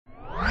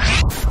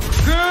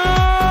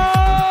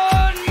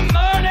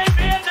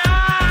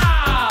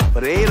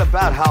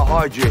how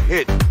hard you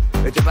hit.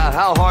 It's about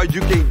how hard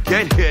you can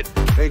get hit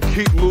and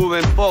keep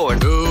moving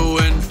forward. To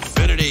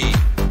infinity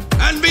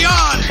and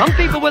beyond! Some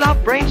people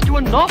without brains do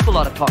an awful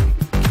lot of talking,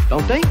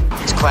 don't they?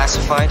 It's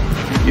classified.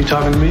 You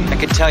talking to me? I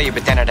could tell you,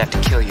 but then I'd have to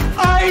kill you.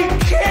 I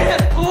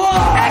can't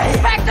lie!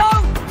 Expecto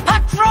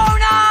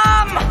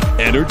Patronum!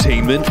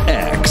 Entertainment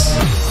X.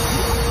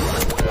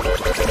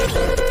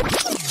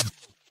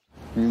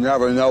 You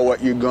never know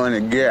what you're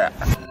going to get.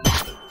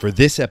 For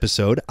this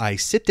episode, I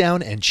sit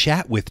down and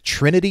chat with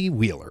Trinity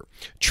Wheeler.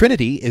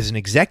 Trinity is an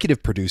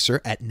executive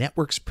producer at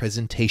Networks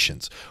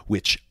Presentations,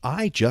 which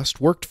I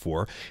just worked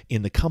for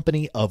in the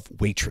company of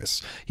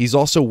Waitress. He's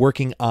also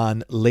working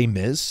on Les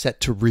Mis, set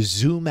to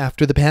resume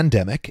after the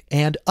pandemic,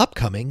 and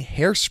upcoming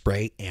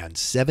Hairspray and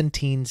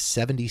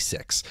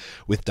 1776,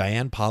 with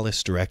Diane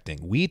Paulus directing.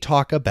 We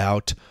talk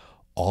about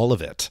all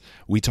of it.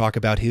 We talk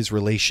about his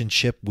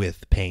relationship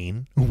with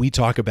pain. We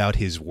talk about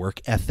his work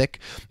ethic.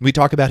 We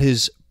talk about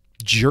his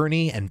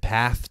journey and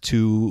path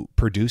to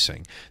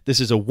producing. This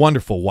is a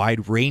wonderful,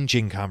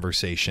 wide-ranging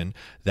conversation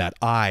that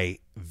I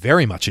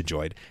very much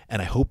enjoyed,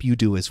 and I hope you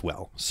do as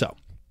well. So,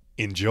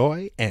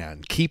 enjoy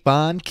and keep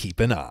on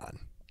keeping on.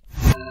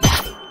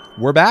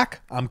 We're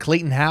back. I'm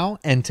Clayton Howe,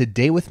 and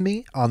today with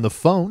me on the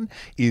phone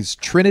is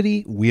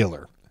Trinity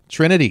Wheeler.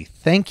 Trinity,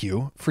 thank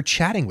you for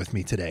chatting with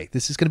me today.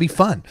 This is going to be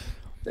fun.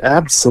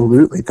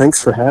 Absolutely.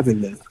 Thanks for having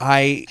me.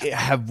 I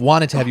have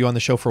wanted to have you on the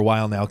show for a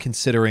while now,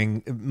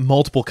 considering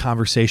multiple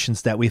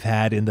conversations that we've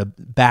had in the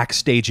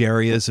backstage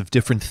areas of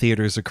different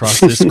theaters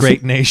across this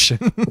great nation.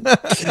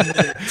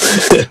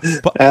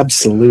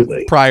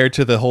 Absolutely. Prior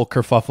to the whole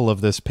kerfuffle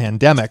of this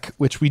pandemic,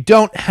 which we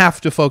don't have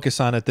to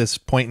focus on at this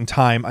point in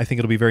time, I think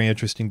it'll be very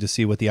interesting to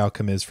see what the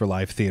outcome is for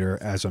live theater,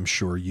 as I'm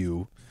sure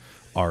you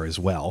are as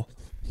well.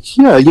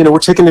 Yeah, we're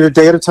taking it a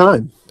day at a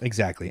time.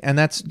 Exactly. And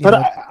that's...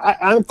 But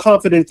I'm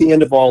confident at the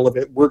end of all of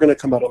it, we're going to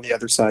come out on the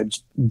other side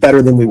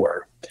better than we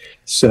were.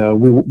 So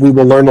we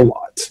will learn a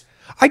lot.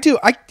 I do.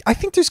 I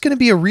think there's going to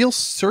be a real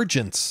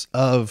surgence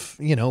of,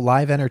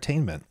 live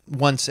entertainment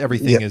once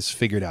everything is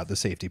figured out, the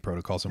safety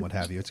protocols and what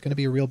have you. It's going to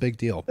be a real big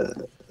deal.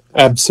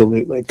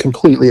 Absolutely.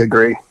 Completely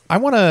agree. I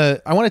want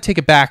to take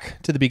it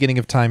back to the beginning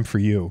of time for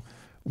you.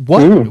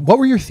 What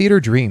were your theater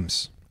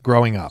dreams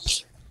growing up?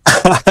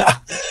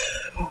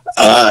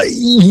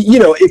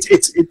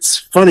 It's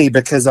funny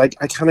because I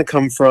kind of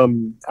come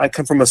from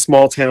a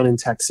small town in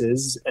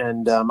Texas,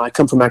 and I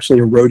come from actually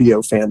a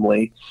rodeo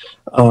family.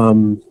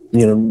 No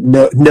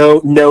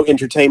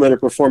entertainment or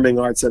performing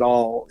arts at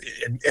all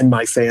in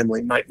my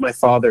family. My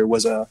father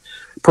was a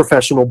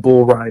professional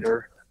bull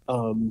rider.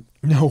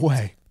 No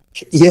way.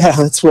 Yeah,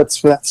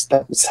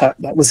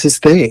 that was his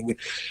thing,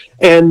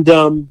 and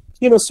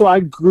so I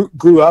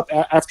grew up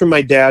after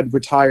my dad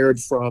retired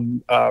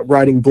from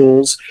riding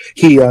bulls.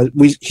 He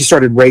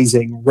started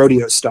raising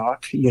rodeo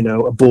stock,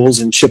 bulls,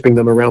 and shipping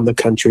them around the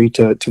country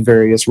to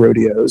various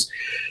rodeos.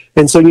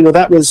 And so,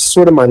 that was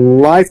sort of my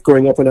life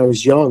growing up when I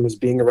was young, was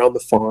being around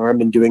the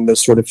farm and doing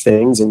those sort of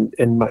things. And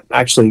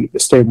actually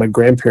stayed with my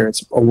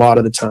grandparents a lot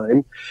of the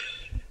time.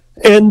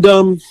 And,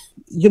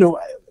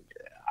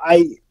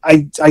 I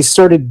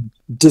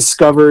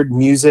discovered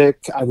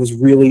music. I was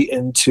really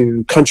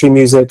into country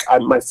music.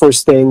 My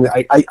first thing,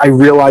 I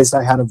realized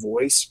I had a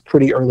voice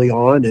pretty early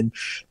on, and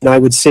I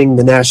would sing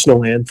the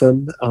national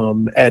anthem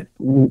at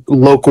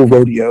local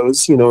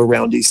rodeos,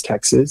 around East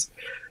Texas.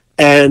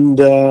 And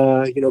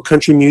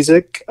country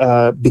music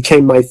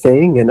became my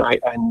thing, and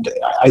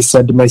I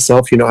said to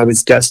myself, I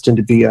was destined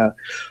to be a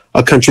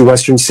country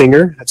western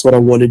singer. That's what I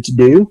wanted to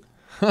do.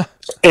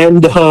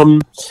 And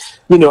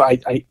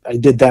I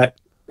did that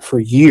for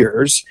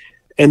years.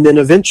 And then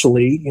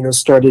eventually,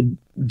 started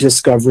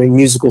discovering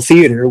musical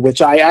theater,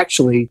 which I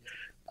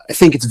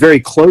think it's very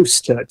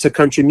close to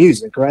country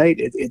music, right?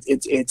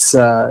 It's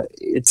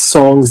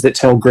songs that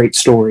tell great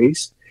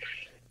stories,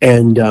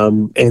 and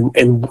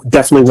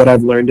definitely what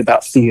I've learned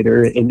about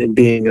theater and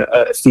being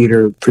a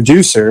theater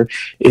producer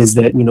is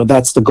that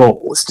that's the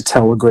goal, is to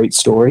tell a great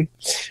story,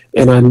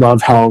 and I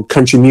love how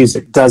country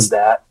music does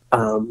that.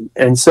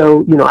 And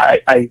so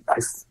I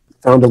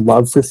found a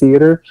love for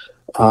theater.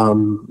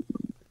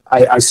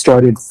 I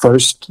started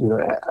first,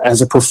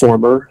 as a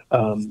performer,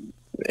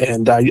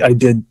 and I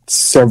did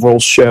several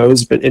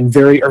shows, and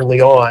very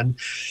early on,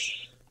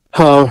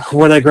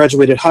 when I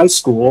graduated high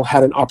school,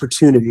 had an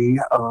opportunity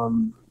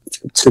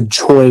to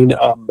join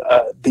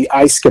the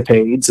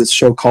Icecapades, a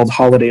show called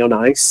Holiday on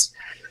Ice,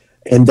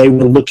 and they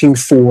were looking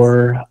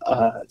for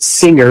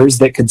singers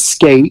that could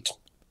skate,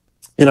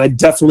 and I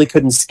definitely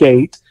couldn't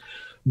skate.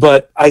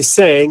 But I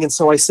sang, and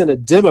so I sent a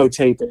demo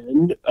tape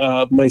in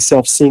of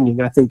myself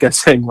singing. I think I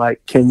sang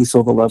like "Can You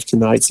Feel the Love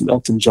Tonight," some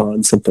Elton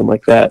John, something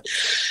like that.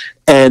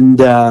 And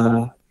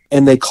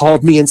they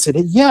called me and said,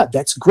 "Yeah,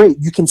 that's great.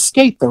 You can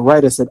skate, though,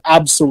 right?" I said,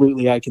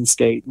 "Absolutely, I can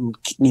skate." And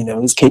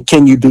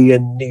can you be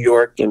in New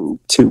York in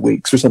 2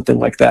 weeks or something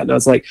like that? And I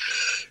was like,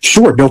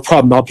 "Sure, no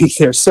problem. I'll be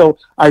there." So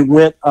I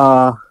went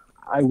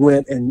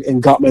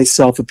and got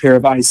myself a pair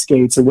of ice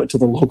skates and went to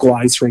the local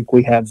ice rink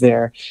we have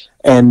there.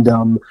 And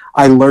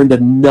I learned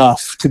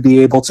enough to be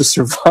able to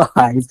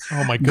survive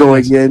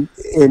going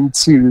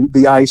into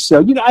the ice show.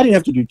 You know, I didn't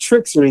have to do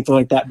tricks or anything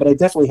like that, but I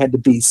definitely had to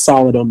be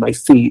solid on my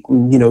feet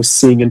and, you know,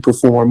 sing and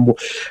perform.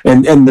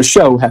 And the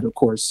show had, of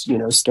course, you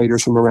know,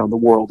 skaters from around the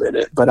world in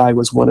it, but I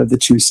was one of the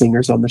 2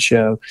 singers on the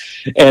show.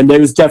 And it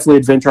was definitely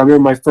adventure. I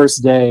remember my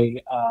first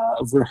day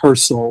of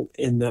rehearsal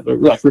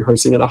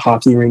rehearsing in a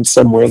hockey rink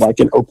somewhere like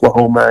in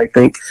Oklahoma, I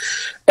think.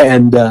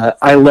 And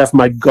I left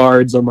my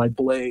guards on my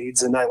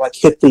blades, and I like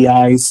hit the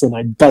ice, and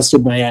I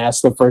busted my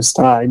ass the first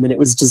time. And it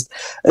was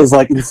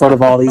like in front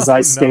of all these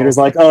ice skaters,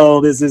 like,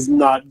 oh, this is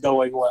not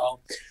going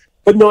well.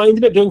 But no, I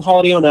ended up doing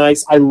Holiday on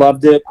Ice. I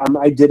loved it.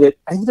 I did it.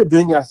 I ended up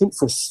doing it, I think,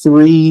 for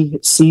 3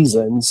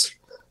 seasons,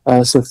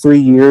 so 3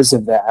 years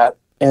of that.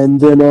 And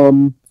then,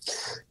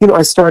 you know,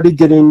 I started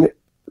getting.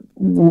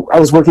 I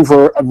was working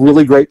for a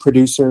really great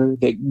producer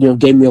that, you know,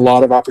 gave me a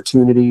lot of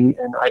opportunity,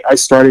 and I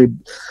started.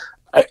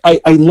 I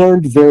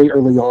learned very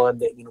early on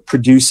that, you know,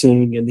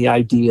 producing and the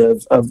idea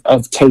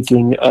of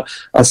taking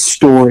a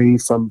story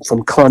from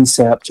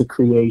concept to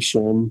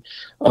creation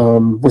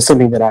was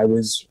something that I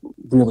was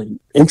really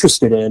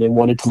interested in and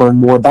wanted to learn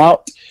more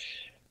about.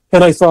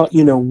 And I thought,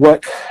 you know,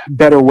 what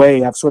better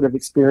way? I've sort of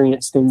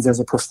experienced things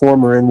as a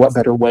performer, and what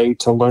better way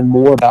to learn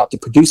more about the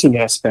producing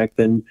aspect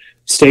than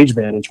stage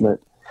management?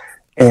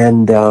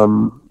 And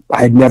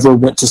I had never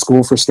went to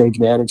school for stage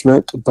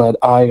management, but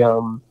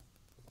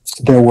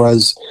there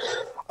was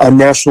a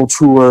national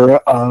tour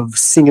of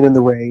Singing in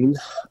the Rain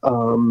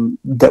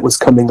that was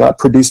coming up,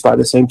 produced by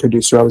the same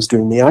producer I was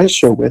doing the ice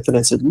show with. And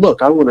I said,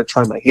 look, I want to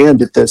try my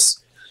hand at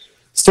this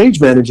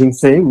stage managing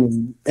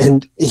thing.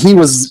 And he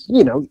was,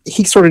 you know,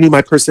 he sort of knew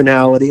my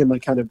personality and my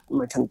kind of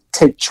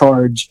take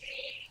charge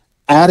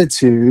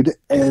attitude.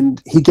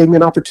 And he gave me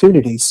an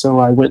opportunity. So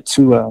I went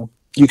to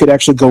you could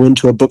actually go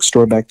into a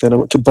bookstore back then. I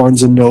went to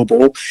Barnes and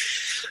Noble,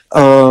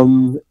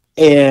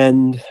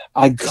 and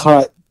I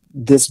got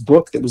this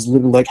book that was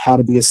literally like How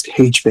to Be a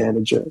Stage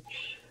Manager.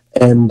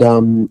 And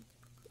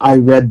I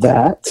read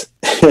that,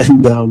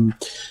 and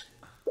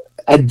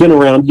I'd been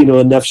around, you know,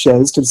 enough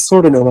shows to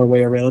sort of know my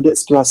way around it.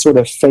 So I sort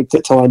of faked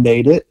it till I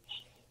made it,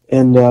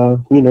 and,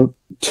 you know,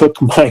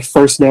 took my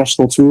first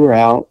national tour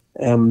out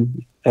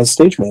as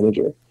stage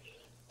manager.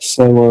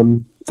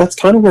 So that's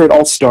kind of where it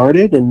all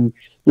started. And,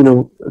 you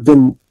know, I've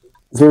been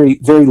very,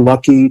 very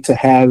lucky to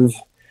have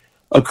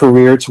a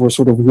career to where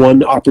sort of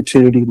one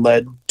opportunity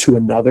led to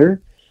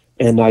another.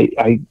 And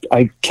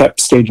I kept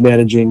stage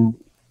managing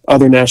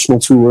other national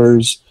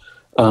tours,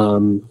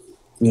 you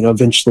know,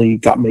 eventually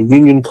got my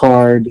union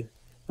card,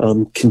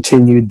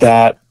 continued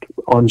that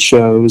on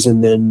shows.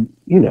 And then,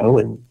 you know,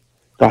 and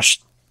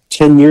gosh,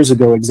 10 years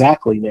ago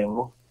exactly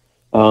now,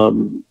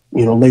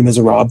 you know, Les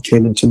Misérables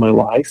came into my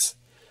life,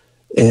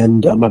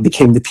 and I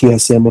became the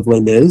PSM of Les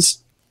Mis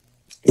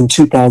in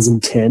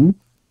 2010,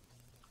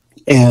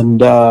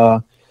 and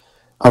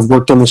I've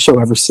worked on the show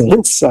ever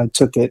since. I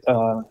took it,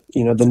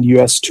 you know, the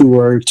U.S.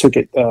 tour, took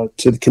it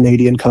to the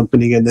Canadian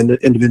company, and then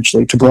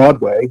eventually to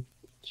Broadway.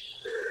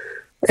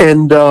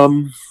 And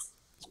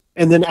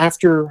then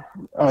after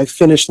I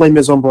finished Les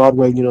Mis on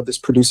Broadway, you know, this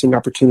producing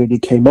opportunity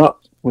came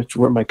up, which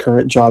where my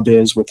current job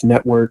is with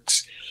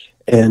networks.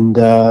 And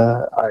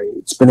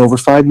it's been over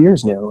 5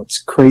 years now. It's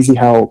crazy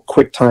how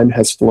quick time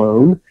has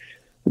flown,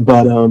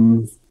 but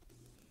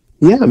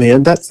yeah,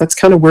 man, that's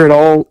kind of where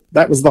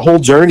that was the whole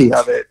journey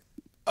of it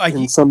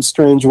in some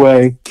strange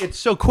way. It's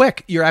so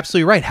quick. You're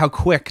absolutely right. How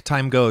quick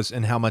time goes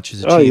and how much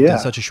is achieved in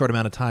such a short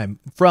amount of time.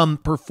 From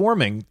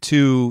performing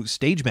to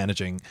stage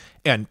managing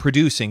and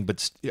producing, but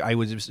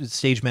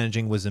stage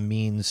managing was a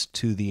means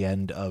to the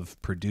end of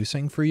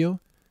producing for you?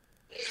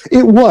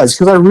 It was,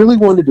 because I really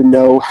wanted to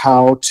know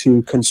how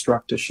to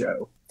construct a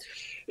show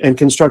and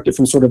construct it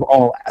from sort of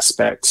all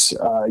aspects,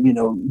 you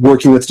know,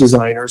 working with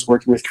designers,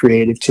 working with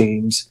creative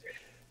teams,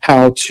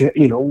 how to,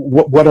 you know,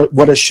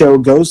 what a show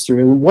goes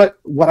through. And what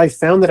I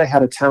found that I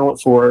had a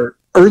talent for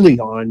early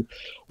on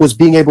was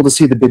being able to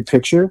see the big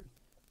picture.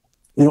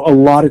 You know, a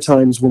lot of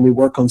times when we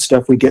work on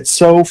stuff, we get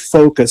so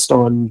focused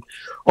on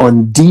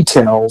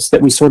details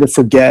that we sort of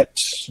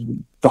forget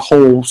the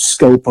whole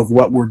scope of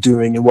what we're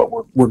doing and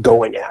what we're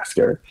going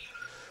after.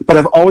 But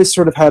I've always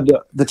sort of had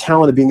the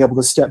talent of being able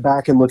to step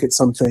back and look at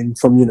something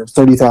from, you know,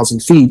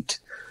 30,000 feet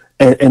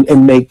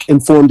and make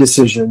informed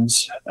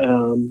decisions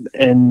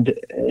and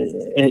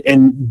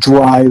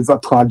drive a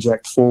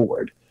project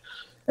forward.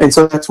 And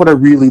so that's what I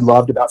really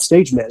loved about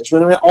stage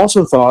management. And I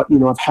also thought, you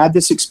know, I've had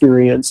this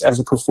experience as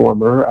a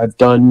performer. I've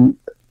done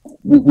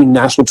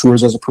national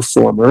tours as a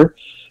performer,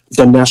 I've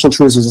done national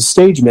tours as a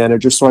stage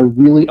manager, so I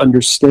really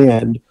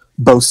understand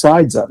both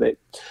sides of it.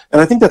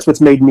 And I think that's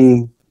what's made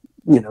me,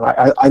 you know,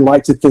 I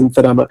like to think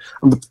that I'm a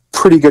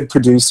pretty good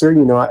producer.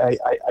 You know, I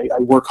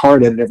work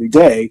hard at it every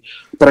day,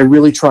 but I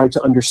really try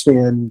to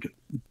understand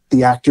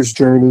the actor's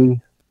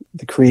journey,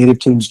 the creative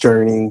team's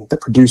journey, the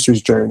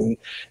producer's journey,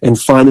 and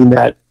finding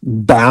that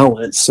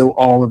balance so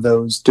all of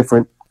those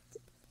different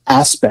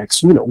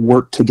aspects, you know,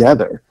 work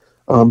together.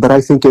 But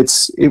I think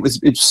it's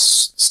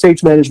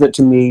stage management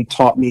to me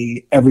taught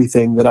me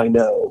everything that I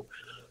know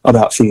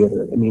about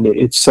theater. I mean,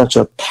 it's such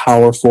a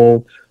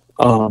powerful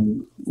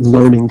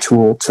learning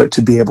tool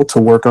to be able to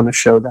work on a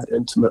show that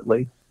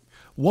intimately.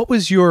 What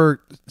was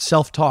your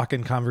self-talk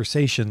and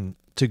conversation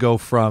to go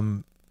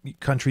from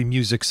country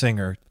music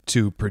singer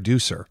to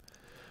producer?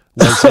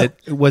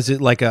 Was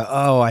it like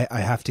I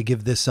have to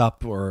give this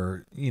up,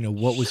 or,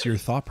 what was your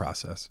thought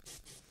process?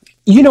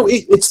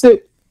 It's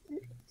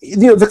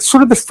that's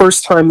sort of the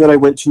first time that I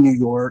went to New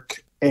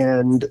York,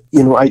 and,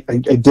 I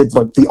did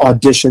like the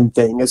audition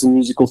thing as a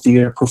musical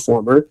theater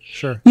performer.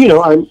 Sure.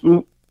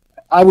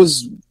 I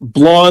was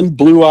blonde,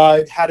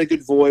 blue-eyed, had a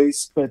good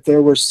voice, but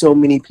there were so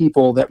many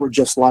people that were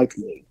just like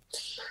me.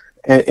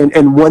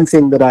 And one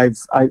thing that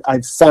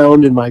I've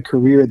found in my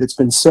career that's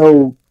been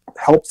so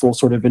helpful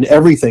sort of in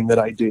everything that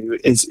I do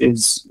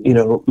is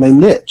my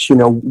niche,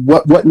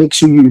 what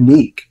makes you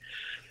unique.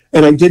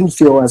 And I didn't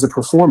feel as a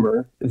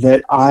performer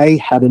that I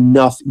had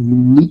enough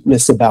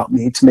uniqueness about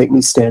me to make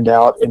me stand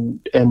out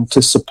and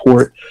to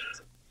support,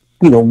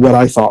 what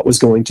I thought was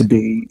going to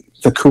be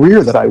the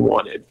career that I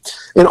wanted.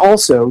 And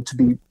also, to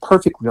be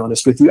perfectly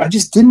honest with you, I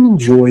just didn't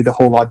enjoy the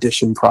whole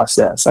audition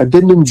process. I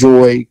didn't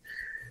enjoy,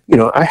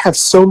 I have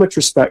so much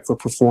respect for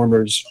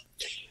performers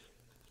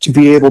to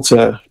be able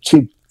to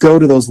go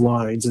to those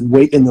lines and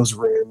wait in those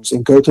rooms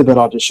and go through that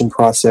audition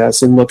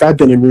process. And look, I've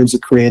been in rooms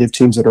of creative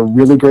teams that are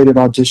really great at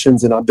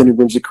auditions, and I've been in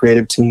rooms of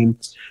creative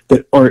teams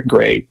that aren't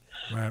great.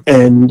 Right.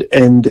 And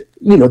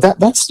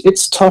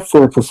it's tough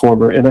for a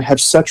performer, and I have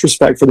such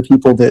respect for the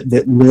people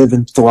that live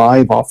and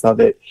thrive off of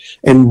it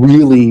and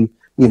really,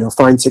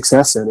 find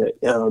success in it.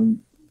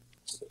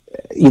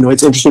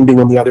 It's interesting being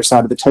on the other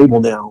side of the table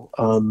now,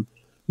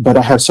 but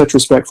I have such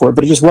respect for it,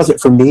 but it just wasn't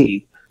for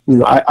me.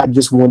 I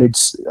just wanted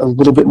a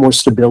little bit more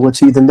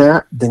stability than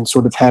that, than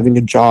sort of having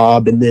a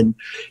job and then,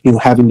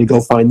 having to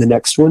go find the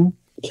next one.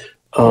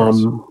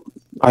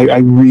 I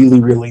really,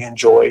 really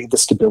enjoy the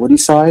stability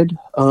side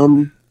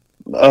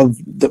of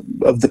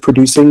the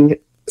producing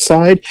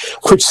side,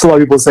 which a lot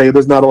of people say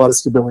there's not a lot of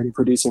stability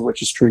producing,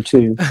 which is true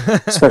too,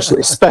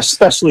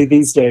 especially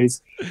these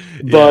days.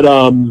 But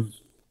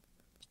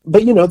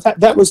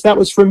that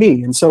was for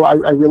me, and so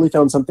I really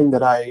found something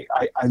that I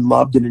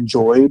loved and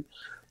enjoyed.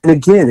 And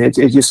again, it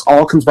just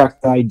all comes back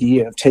to the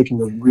idea of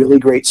taking a really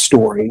great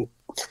story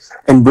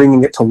and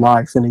bringing it to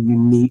life in a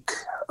unique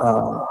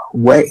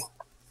way.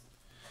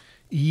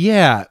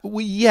 Yeah.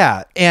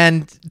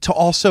 And to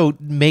also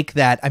make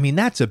that, I mean,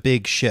 that's a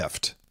big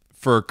shift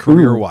for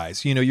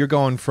career-wise. You're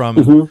going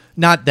from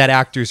not that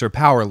actors are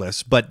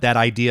powerless, but that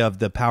idea of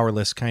the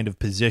powerless kind of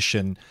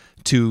position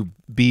to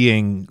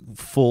being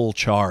full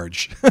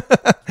charge.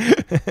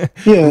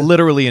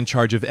 Literally in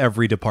charge of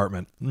every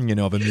department,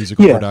 of a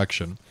musical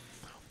production.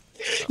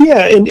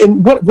 Yeah,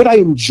 and what I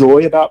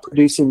enjoy about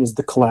producing is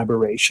the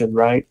collaboration,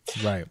 right?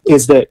 Right.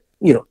 Is that,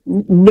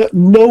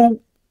 no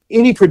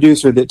any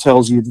producer that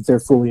tells you that they're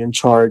fully in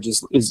charge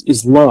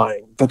is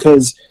lying,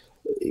 because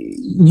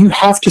you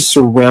have to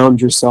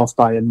surround yourself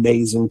by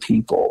amazing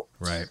people.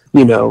 Right.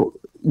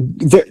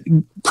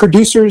 The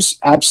producers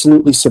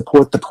absolutely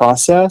support the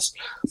process,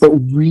 but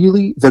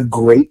really the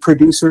great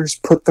producers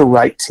put the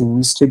right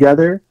teams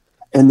together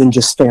and then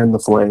just fan the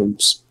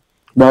flames.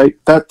 Right.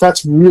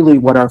 That's really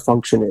what our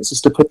function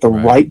is to put the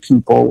right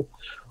people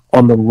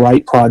on the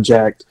right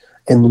project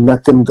and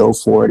let them go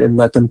for it and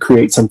let them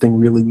create something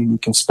really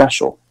unique and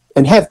special,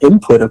 and have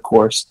input, of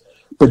course,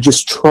 but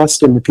just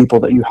trust in the people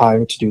that you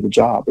hire to do the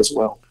job as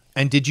well.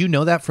 And did you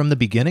know that from the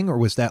beginning, or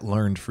was that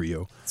learned for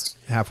you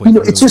halfway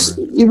through?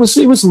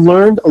 It was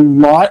learned a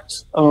lot,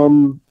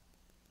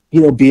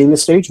 being a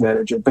stage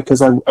manager,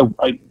 because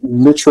I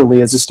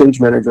literally, as a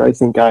stage manager, I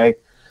think I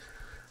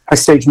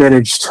stage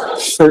managed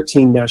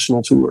 13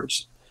 national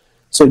tours.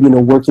 So,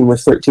 working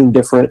with 13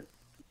 different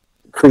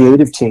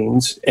creative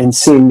teams and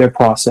seeing their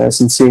process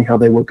and seeing how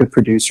they work with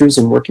producers,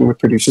 and working with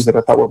producers that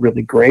I thought were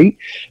really great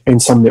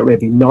and some that were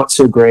maybe not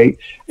so great,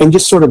 and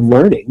just sort of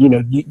learning.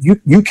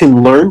 You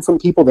can learn from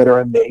people that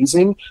are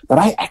amazing, but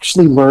I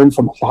actually learned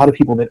from a lot of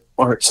people that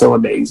aren't so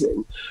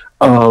amazing.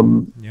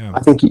 I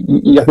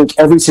think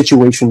every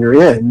situation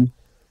you're in,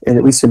 and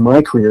at least in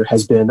my career,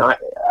 has been,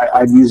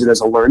 I've used it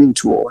as a learning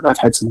tool, and I've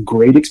had some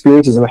great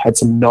experiences and I've had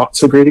some not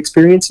so great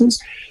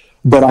experiences.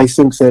 But I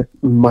think that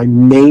my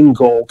main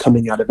goal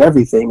coming out of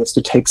everything is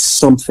to take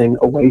something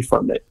away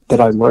from it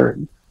that I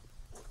learned.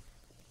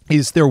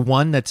 Is there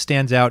one that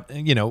stands out,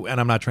 and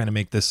I'm not trying to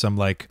make this some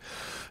like,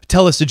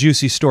 tell us a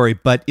juicy story,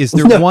 but is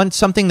there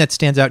something that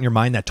stands out in your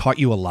mind that taught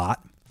you a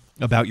lot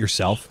about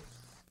yourself?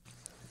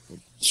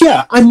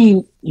 Yeah. I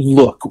mean,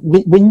 look,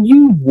 when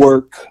you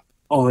work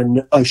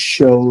on a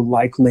show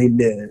like Les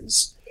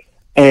Mis,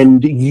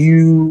 and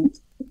you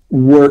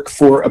work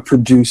for a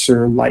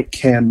producer like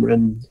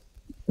Cameron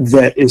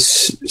that is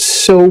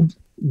so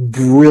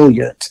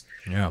brilliant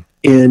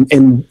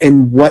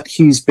in what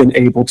he's been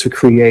able to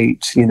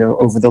create,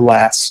 over the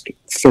last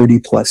 30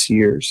 plus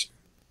years,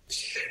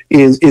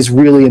 is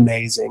really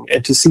amazing.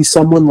 And to see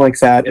someone like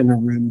that in a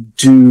room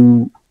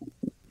do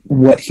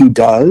what he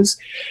does,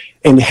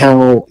 and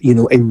how,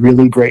 a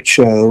really great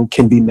show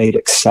can be made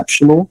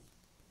exceptional,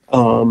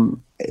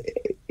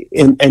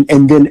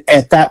 and then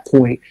at that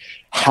point,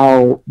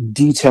 how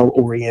detail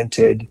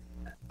oriented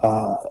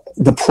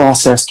the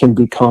process can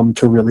become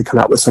to really come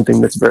out with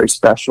something that's very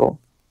special.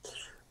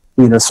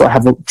 So I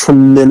have a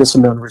tremendous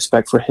amount of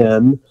respect for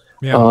him.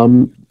 Yeah.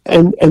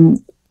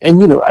 And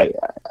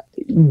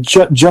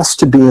just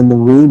to be in the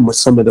room with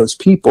some of those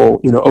people,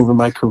 over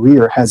my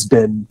career has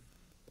been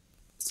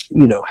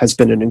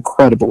an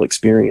incredible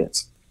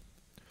experience.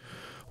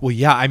 Well,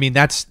 yeah, I mean,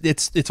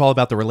 it's all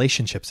about the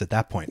relationships at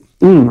that point.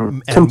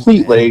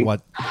 Completely. And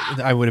what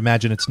I would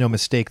imagine, it's no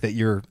mistake that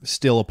you're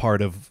still a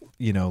part of,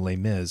 Les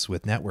Mis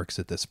with networks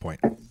at this point.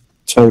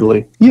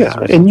 Totally. Yeah.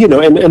 And,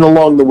 and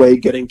along the way,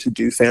 getting to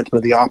do Phantom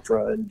of the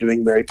Opera and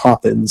doing Mary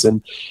Poppins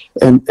and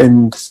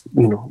learn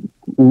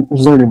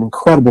an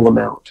incredible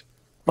amount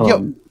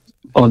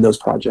on those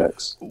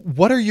projects.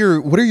 What are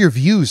your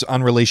views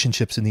on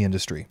relationships in the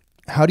industry?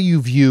 How do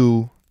you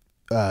view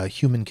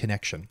human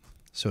connection,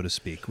 so to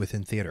speak,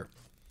 within theater?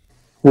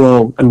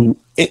 Well, I mean,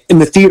 in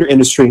the theater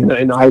industry,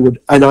 and I would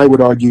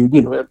argue,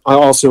 I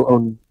also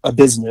own a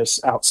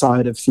business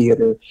outside of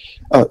theater.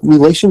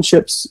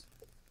 Relationships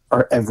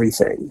are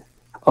everything.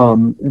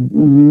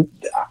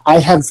 I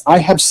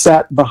have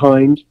sat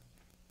behind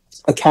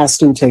a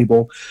casting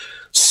table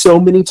so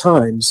many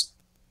times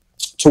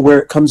to where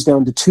it comes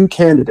down to two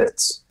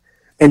candidates.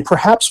 And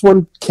perhaps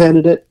one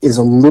candidate is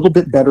a little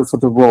bit better for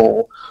the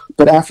role,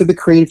 but after the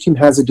creative team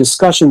has a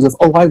discussions of,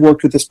 I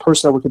worked with this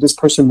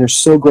person, they're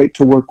so great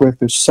to work with,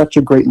 they're such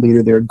a great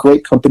leader, they're a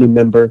great company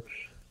member,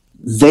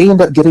 they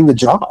end up getting the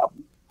job.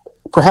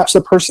 Perhaps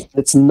a person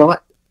that's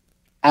not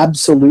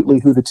absolutely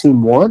who the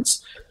team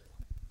wants.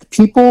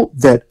 People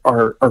that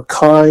are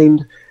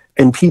kind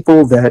and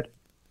people that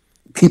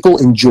people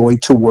enjoy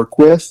to work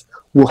with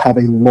will have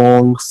a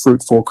long,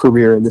 fruitful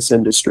career in this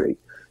industry.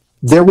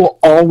 There will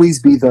always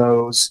be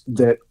those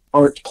that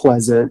aren't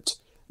pleasant,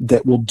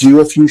 that will do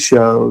a few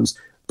shows,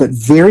 but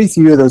very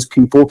few of those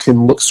people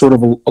can look sort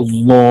of a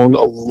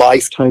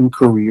lifetime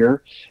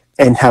career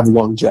and have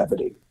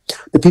longevity.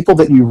 The people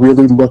that you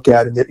really look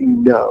at and that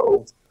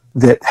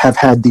that have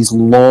had these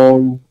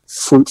long,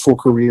 fruitful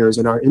careers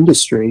in our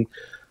industry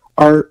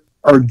are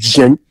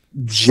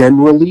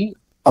generally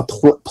a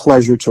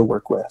pleasure to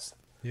work with,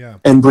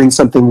 and bring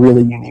something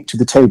really unique to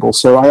the table.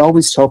 So I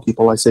always tell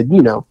people, I said,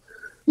 no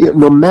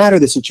matter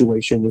the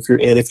situation,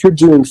 if you're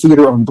doing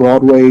theater on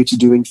Broadway to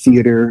doing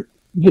theater,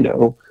 in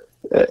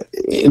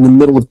the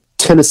middle of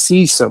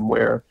Tennessee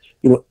somewhere,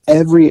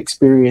 every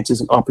experience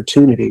is an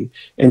opportunity,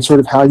 and sort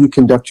of how you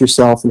conduct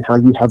yourself and how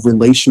you have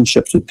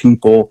relationships with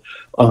people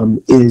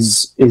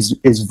is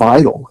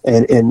vital.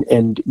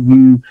 And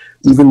you,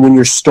 even when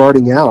you're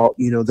starting out,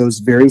 those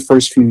very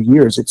first few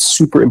years, it's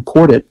super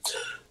important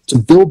to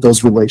build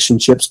those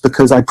relationships,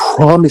 because I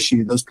promise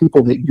you, those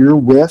people that you're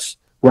with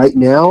right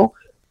now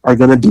are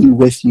going to be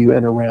with you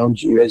and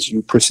around you as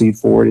you proceed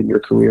forward in your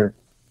career.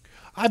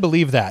 I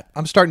believe that.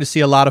 I'm starting to see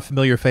a lot of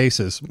familiar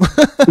faces.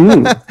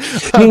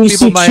 You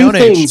see two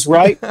things,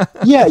 right?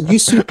 Yeah, you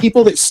see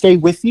people that stay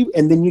with you,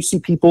 and then you see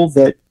people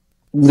that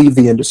leave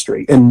the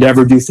industry and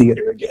never do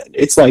theater again.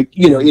 It's like,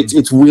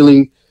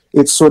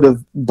 it's sort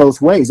of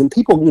both ways, and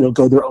people,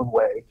 go their own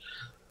way.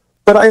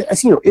 But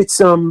it's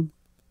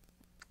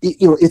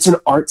an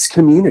arts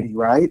community,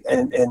 right?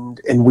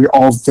 And we're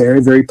all very,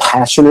 very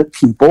passionate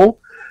people.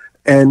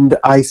 And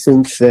I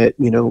think that,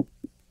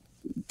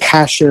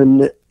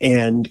 passion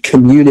and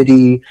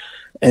community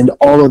and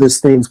all of those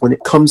things, when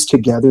it comes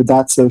together,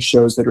 that's those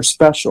shows that are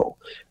special.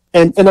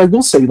 And I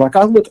will say,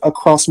 I look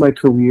across my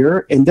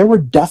career, and there were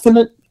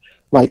definite,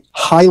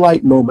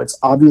 highlight moments.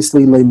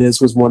 Obviously, Les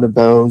Mis was one of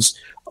those.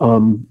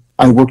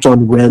 I worked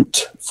on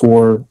Rent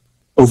for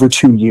over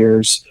 2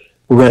 years.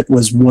 Rent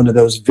was one of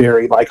those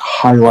very,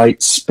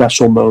 highlight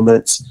special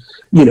moments.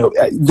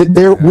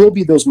 There will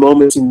be those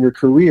moments in your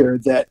career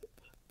that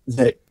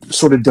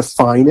sort of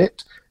define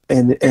it,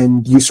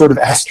 and you sort of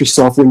ask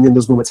yourself when you're in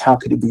those moments, how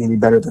could it be any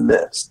better than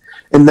this?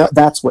 And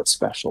that's what's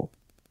special.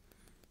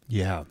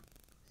 Yeah.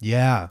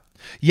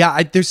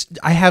 I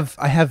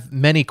have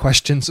many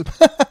questions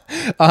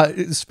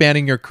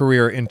spanning your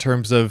career in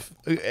terms of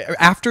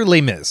after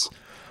Les Mis.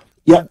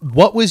 Yeah.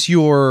 What was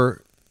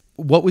your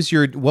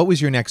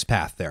next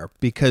path there?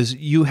 Because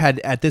you had,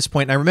 at this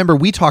point, and I remember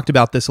we talked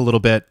about this a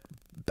little bit,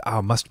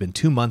 must have been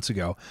 2 months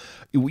ago,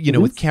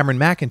 with Cameron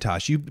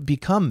McIntosh. You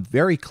become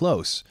very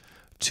close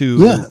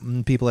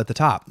to people at the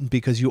top,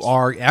 because you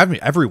are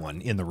everyone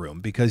in the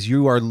room, because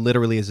you are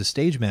literally, as a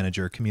stage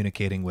manager,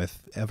 communicating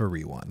with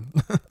everyone.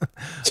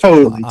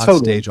 Totally.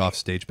 Stage, off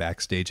stage,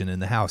 backstage, and in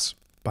the house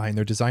behind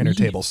their designer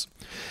tables.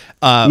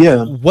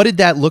 What did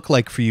that look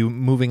like for you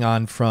moving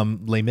on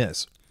from Les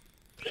Mis?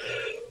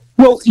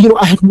 Well,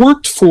 I had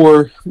worked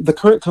for the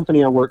current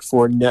company I worked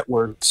for,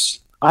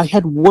 Networks. I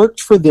had worked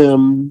for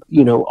them,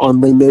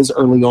 on Les Mis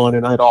early on,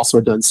 and I'd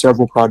also done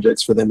several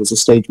projects for them as a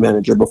stage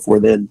manager before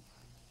then.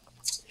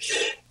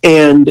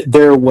 And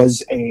there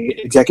was a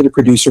executive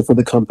producer for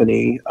the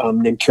company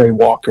named Kerry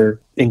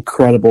Walker,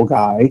 incredible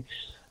guy,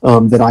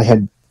 that I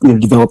had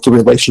developed a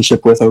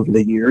relationship with over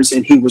the years,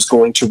 and he was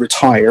going to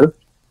retire.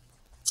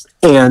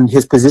 and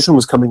his position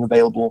was coming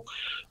available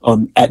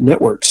at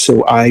networks.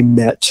 So I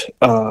met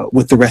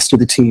with the rest of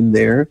the team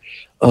there.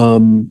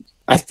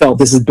 I felt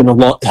this had been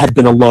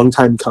a long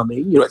time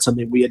coming. It's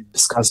something we had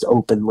discussed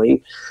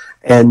openly,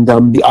 and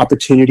the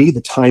opportunity,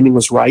 the timing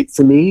was right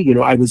for me.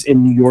 I was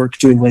in New York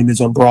doing Les Mis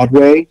on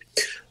Broadway,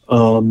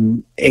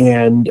 and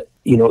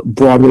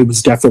Broadway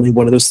was definitely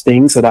one of those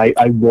things that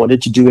I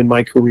wanted to do in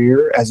my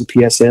career as a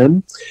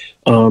PSM.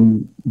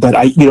 But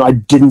I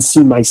didn't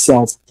see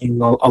myself being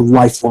a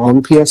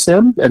lifelong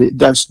PSM, and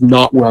that's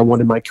not where I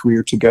wanted my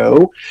career to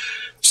go.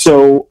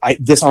 So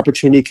this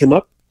opportunity came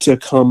up to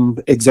come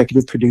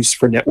executive produce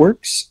for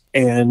networks,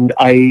 and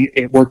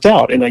it worked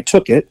out, and I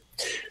took it.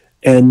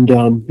 And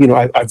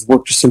I've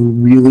worked with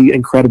some really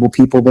incredible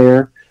people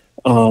there,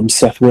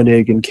 Seth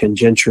Winnig and Ken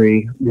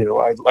Gentry.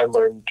 I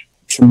learned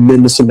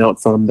tremendous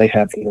amount from. They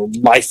have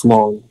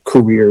lifelong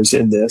careers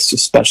in this,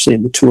 especially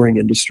in the touring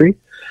industry.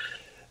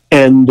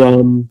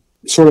 And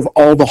sort of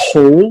all the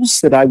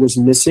holes that I was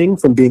missing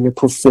from being a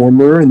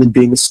performer and then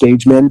being a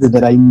stage manager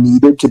that I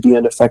needed to be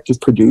an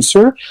effective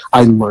producer,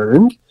 I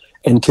learned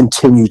and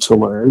continue to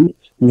learn,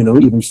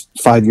 even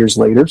 5 years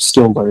later,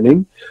 still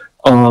learning.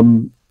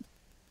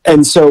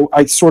 And so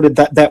I sort of,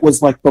 that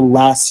was like the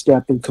last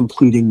step in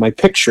completing my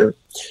picture.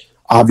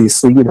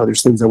 Obviously,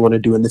 there's things I want to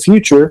do in the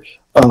future.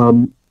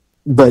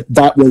 But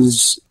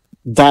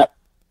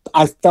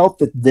I felt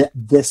that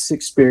this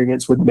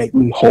experience would make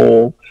me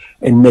whole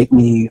and make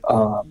me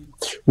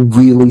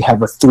really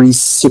have a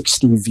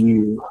 360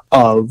 view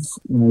of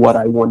what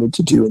I wanted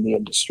to do in the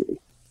industry.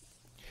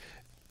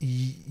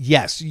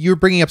 Yes, you're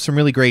bringing up some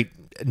really great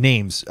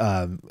names,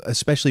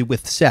 especially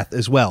with Seth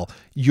as well.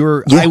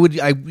 I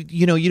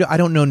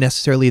don't know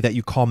necessarily that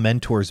you call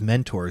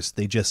mentors.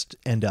 They just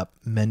end up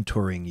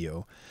mentoring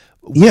you.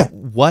 Yeah.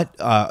 What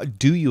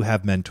do you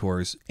have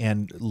mentors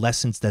and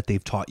lessons that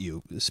they've taught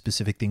you,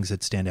 specific things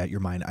that stand out in your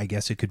mind? I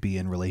guess it could be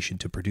in relation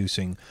to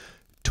producing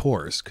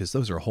tours, because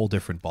those are a whole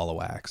different ball of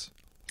wax.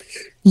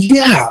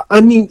 Yeah.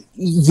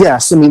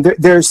 Yes.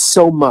 There's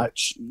so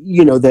much,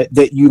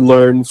 that you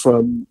learn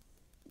from,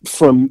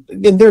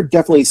 and there are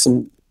definitely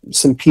some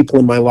people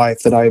in my life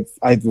that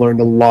I've learned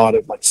a lot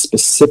of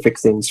specific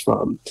things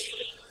from.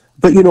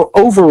 But,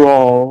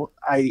 overall,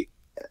 I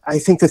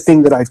think the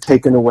thing that I've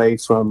taken away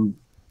from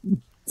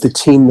the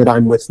team that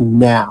I'm with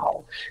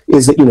now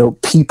is that,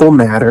 people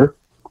matter.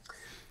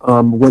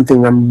 One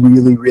thing I'm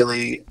really,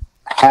 really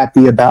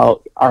happy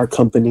about our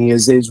company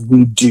is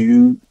we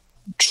do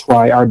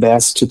try our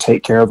best to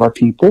take care of our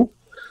people.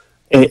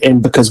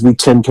 And because we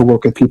tend to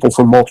work with people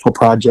for multiple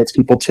projects,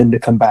 people tend to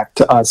come back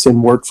to us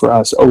and work for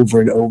us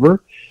over and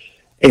over.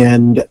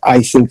 And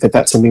I think that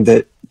that's something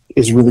that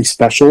is really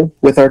special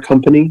with our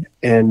company,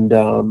 and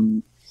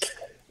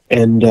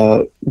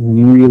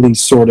really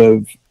sort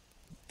of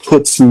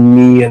puts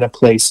me in a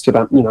place that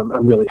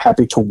I'm really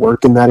happy to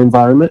work in that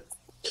environment.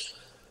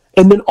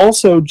 And then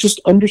also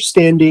just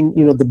understanding,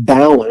 the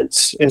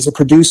balance as a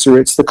producer.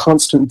 It's the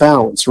constant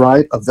balance,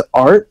 right, of the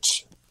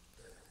art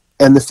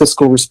and the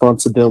fiscal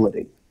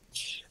responsibility.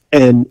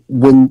 And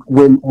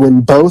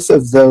when both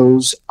of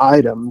those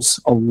items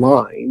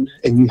align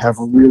and you have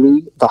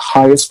really the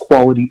highest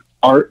quality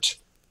art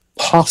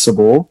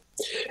possible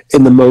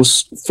in the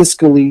most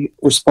fiscally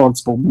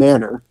responsible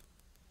manner,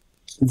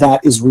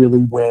 that is really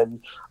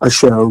when a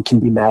show can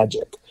be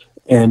magic.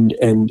 And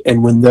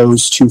when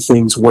those two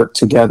things work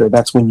together,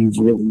 that's when you've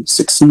really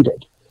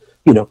succeeded.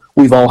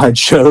 We've all had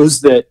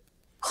shows that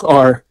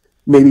are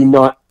maybe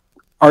not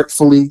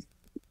artfully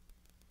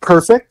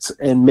perfect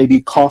and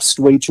maybe cost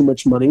way too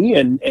much money,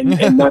 and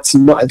it's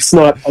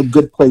not a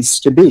good place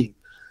to be.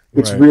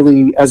 It's right.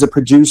 Really, as a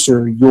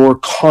producer, your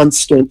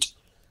constant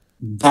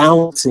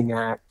balancing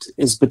act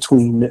is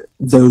between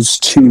those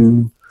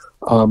two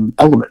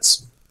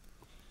elements.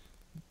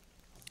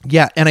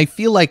 Yeah, and I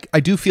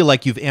do feel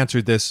like you've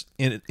answered this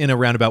in a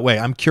roundabout way.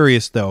 I'm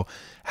curious though,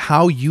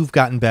 how you've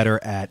gotten better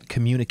at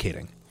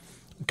communicating,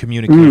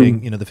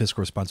 the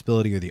fiscal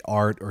responsibility or the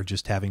art, or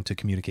just having to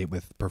communicate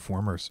with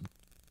performers.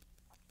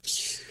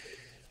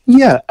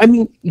 Yeah,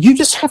 you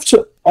just have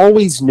to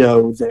always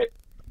know that,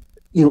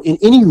 in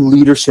any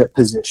leadership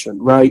position,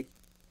 right?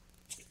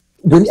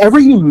 Whenever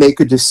you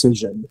make a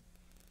decision,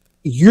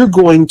 you're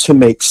going to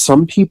make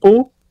some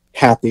people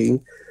happy,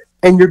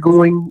 and you're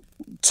going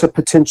to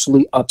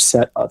potentially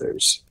upset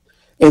others.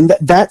 And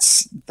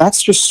that's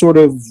just sort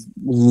of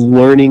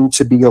learning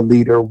to be a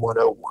leader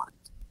 101.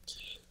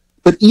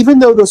 But even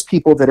though those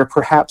people that are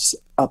perhaps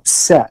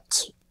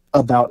upset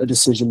about a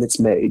decision that's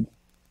made,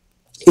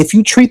 if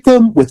you treat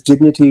them with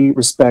dignity,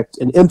 respect,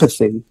 and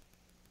empathy,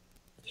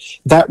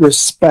 that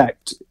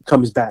respect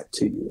comes back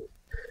to you.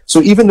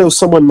 So even though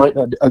someone might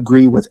not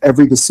agree with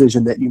every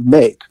decision that you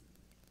make,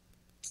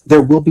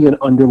 there will be an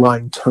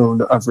underlying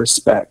tone of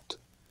respect.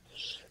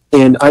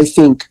 And I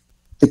think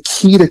the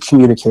key to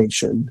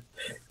communication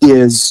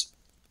is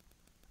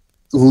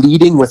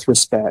leading with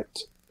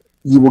respect.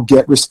 You will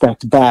get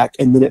respect back,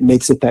 and then it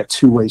makes it that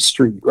two-way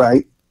street,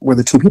 right? Where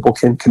the two people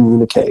can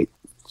communicate.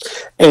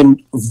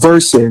 And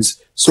versus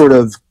sort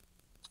of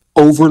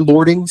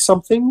overlording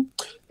something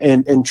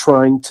and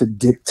trying to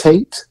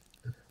dictate,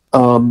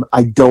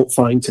 I don't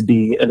find to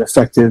be an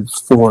effective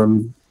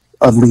form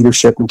of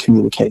leadership and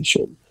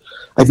communication.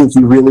 I think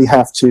you really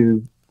have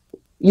to,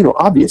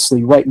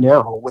 obviously right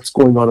now what's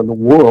going on in the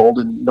world,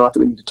 and not that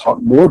we need to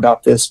talk more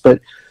about this, but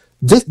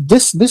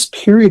this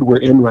period we're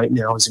in right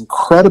now is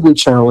incredibly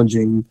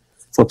challenging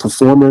for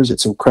performers.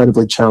 It's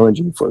incredibly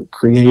challenging for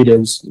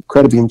creatives,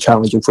 incredibly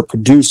challenging for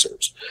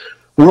producers.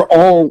 We're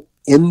all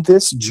in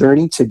this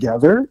journey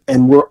together,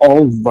 and we're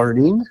all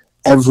learning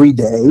every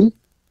day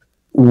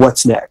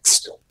what's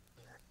next.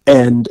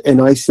 And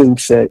I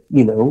think that,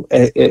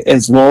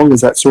 as long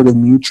as that sort of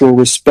mutual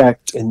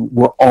respect and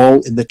we're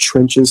all in the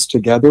trenches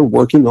together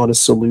working on a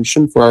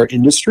solution for our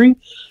industry,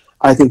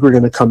 I think we're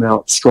going to come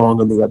out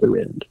strong on the other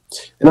end.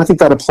 And I think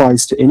that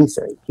applies to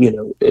anything.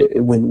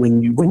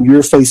 When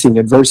you're facing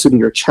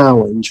adversity or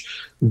challenge,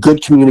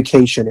 good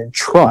communication and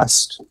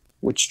trust,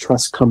 which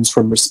trust comes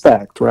from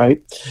respect,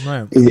 right?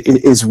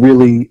 Is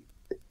really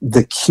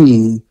the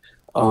key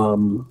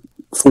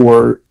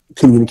for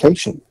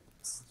communication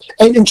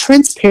and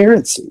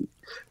transparency.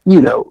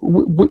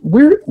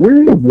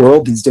 We're in a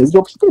world these days.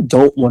 People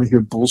don't want to hear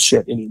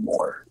bullshit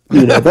anymore.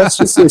 It's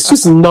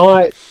just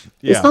not.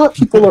 Yeah. It's not what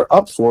people are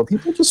up for.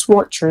 People just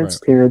want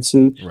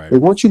transparency. Right. They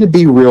want you to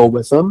be real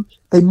with them.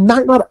 They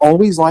might not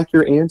always like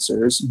your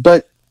answers,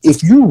 but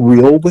if you're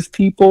real with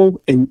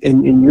people and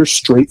you're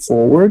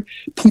straightforward,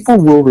 people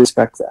will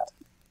respect that.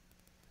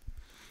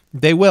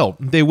 They will.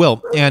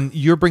 And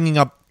you're bringing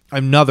up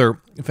another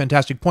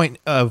fantastic point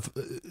of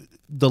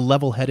the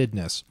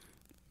level-headedness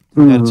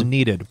that's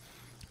needed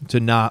to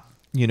not,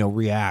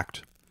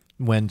 react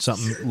when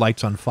something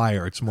lights on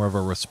fire. It's more of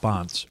a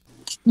response.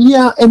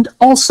 Yeah, and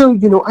also,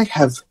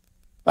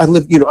 I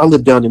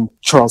live down in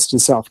Charleston,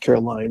 South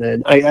Carolina,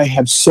 and I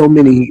have so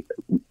many.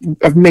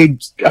 I've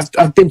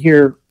been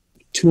here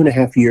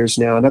 2.5 years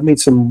now, and I've made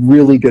some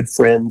really good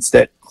friends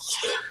that,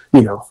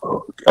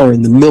 are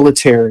in the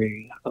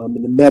military,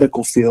 in the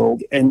medical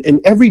field, and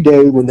every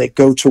day when they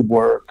go to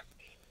work,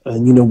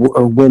 and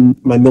or when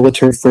my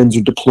military friends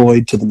are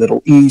deployed to the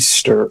Middle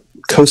East, or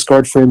Coast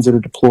Guard friends that are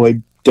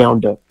deployed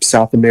down to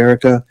South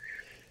America,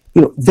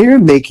 they're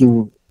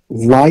making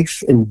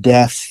life and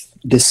death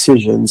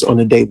decisions on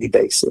a daily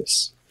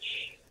basis.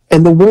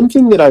 And the one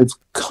thing that I've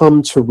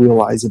come to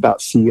realize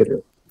about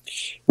theater,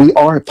 we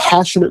are a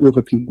passionate group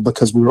of people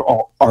because we are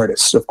all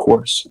artists, of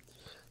course.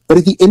 But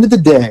at the end of the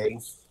day,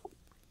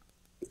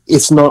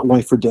 it's not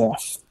life or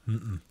death.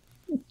 Mm-mm.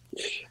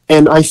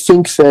 And I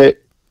think that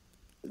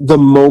the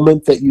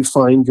moment that you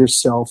find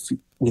yourself,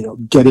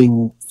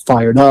 getting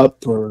fired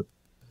up or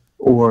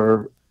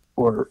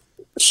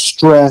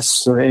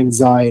stress or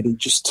anxiety,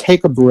 just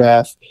take a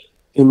breath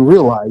and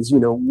realize,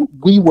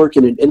 we work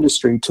in an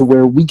industry to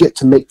where we get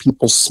to make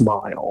people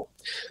smile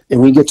and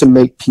we get to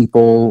make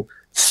people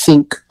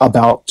think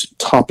about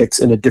topics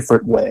in a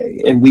different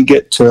way. And we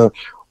get to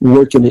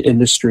work in an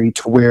industry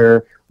to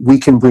where we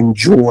can bring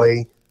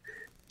joy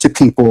to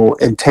people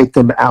and take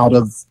them out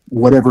of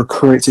whatever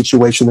current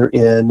situation they're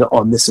in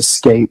on this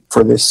escape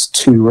for this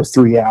 2 or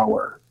 3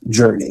 hour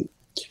journey.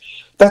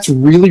 That's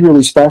really,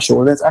 really special.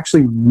 And that's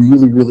actually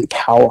really, really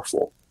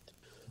powerful.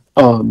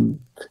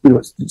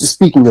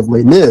 Speaking of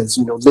Les Mis,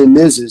 Les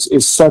Mis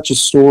is such a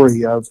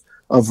story of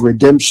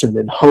redemption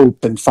and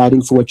hope and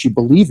fighting for what you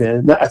believe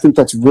in. I think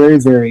that's very,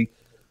 very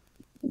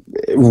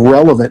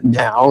relevant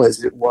now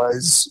as it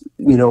was,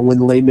 when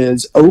Les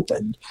Mis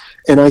opened.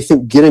 And I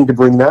think getting to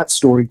bring that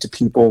story to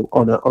people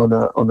on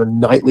a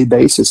nightly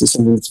basis is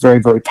something that's very,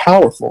 very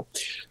powerful.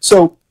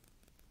 So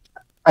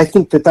I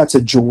think that that's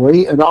a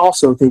joy. And I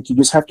also think you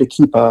just have to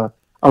keep a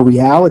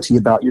reality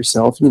about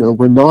yourself.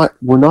 We're not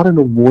in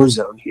a war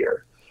zone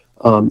here.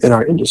 In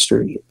our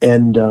industry.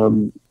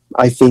 And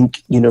I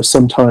think,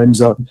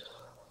 sometimes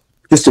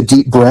just a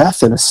deep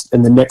breath and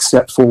the next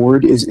step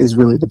forward is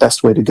really the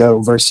best way to go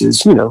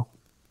versus,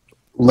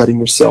 letting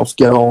yourself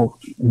get all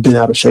bent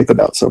out of shape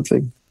about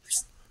something.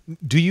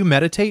 Do you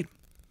meditate?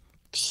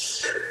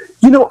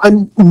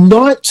 I'm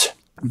not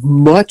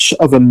much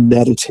of a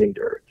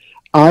meditator.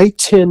 I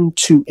tend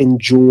to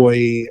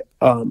enjoy,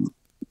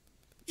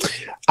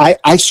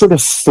 I sort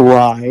of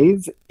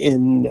thrive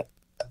in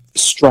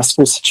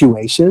stressful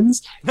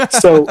situations.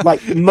 So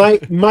like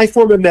my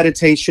form of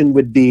meditation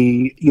would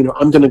be,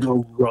 I'm going to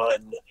go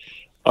run.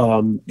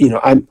 I'm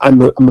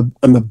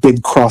a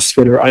big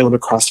CrossFitter. I own a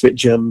CrossFit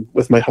gym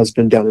with my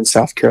husband down in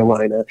South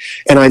Carolina.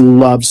 And I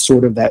love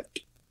sort of that,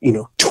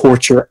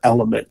 torture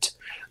element.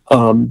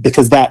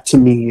 Because that to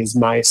me is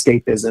my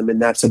escapism.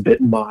 And that's a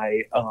bit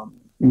my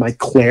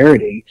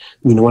clarity.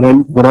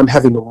 When I'm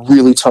having a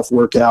really tough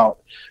workout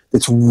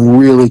that's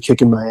really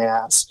kicking my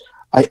ass,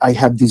 I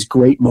have these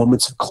great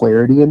moments of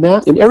clarity in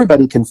that, and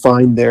everybody can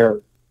find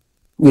their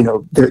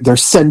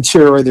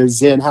center or their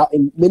zen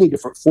in many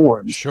different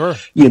forms. Sure.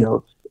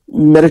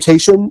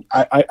 Meditation,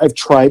 I've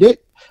tried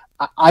it.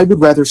 I would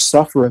rather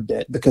suffer a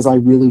bit because I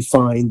really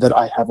find that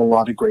I have a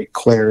lot of great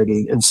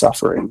clarity in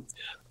suffering.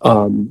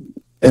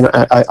 And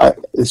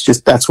it's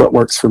just, that's what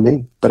works for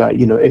me. But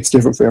it's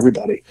different for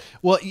everybody.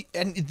 Well,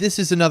 and this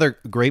is another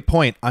great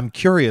point. I'm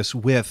curious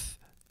with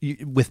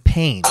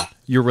pain,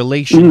 your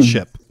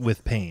relationship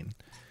with pain.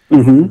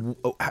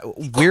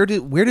 Where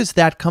does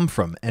that come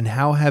from, and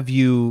how have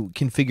you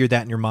configured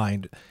that in your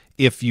mind,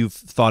 if you've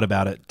thought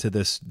about it to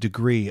this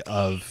degree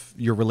of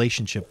your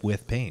relationship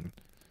with pain?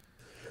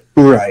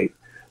 Right.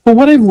 Well,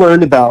 what I've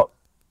learned about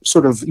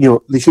sort of,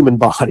 the human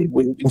body,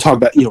 we can talk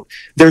about,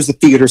 there's the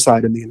theater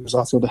side of me, and there's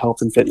also the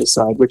health and fitness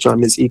side, which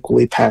I'm as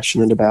equally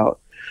passionate about.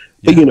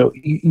 But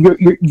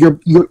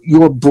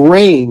your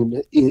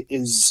brain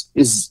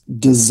is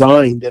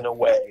designed in a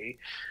way,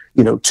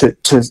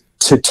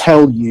 to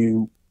tell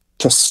you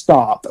to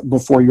stop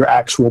before your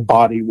actual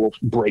body will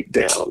break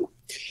down.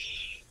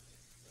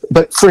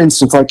 But for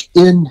instance, like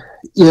in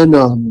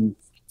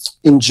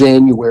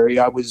January,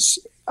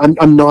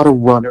 I'm not a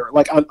runner.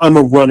 Like I'm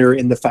a runner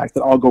in the fact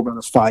that I'll go run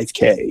a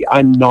 5K.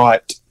 I'm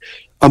not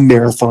a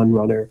marathon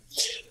runner.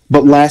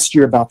 But last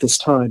year about this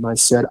time, I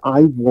said,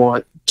 I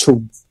want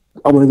to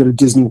go to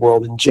Disney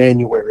World in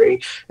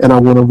January, and I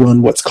want to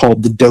run what's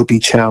called the Dopey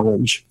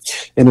Challenge.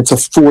 And it's a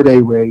 4-day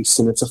race,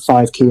 and it's a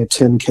 5K, a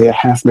 10K, a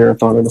half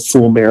marathon, and a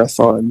full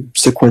marathon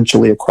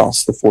sequentially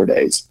across the 4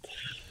 days.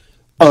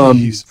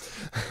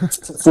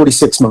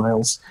 46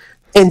 miles.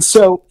 And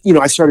so,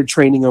 I started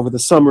training over the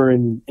summer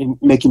and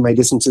making my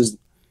distances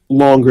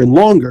longer and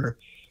longer,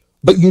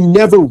 but you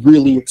never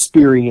really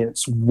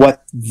experience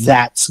what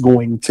that's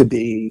going to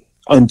be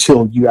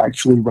until you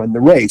actually run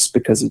the race,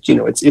 because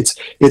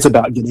it's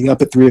about getting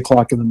up at 3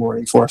 o'clock in the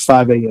morning for a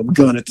 5 a.m.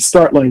 gun at the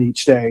start line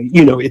each day.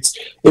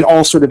 It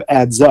all sort of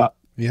adds up.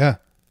 Yeah.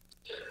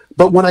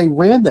 But when I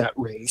ran that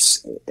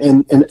race,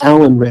 and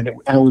Alan ran it,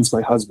 Alan's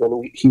my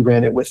husband, he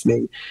ran it with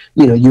me.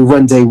 You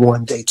run day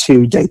 1, day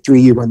 2, day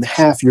 3, you run the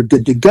half, you're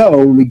good to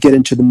go, and we get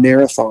into the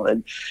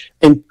marathon.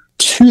 And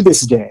to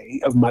this day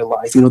of my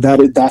life,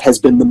 that has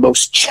been the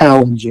most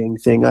challenging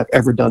thing I've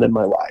ever done in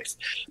my life,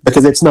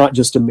 because it's not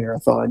just a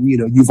marathon.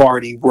 You've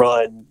already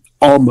run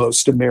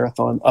almost a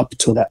marathon up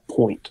to that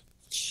point.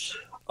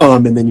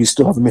 And then you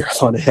still have a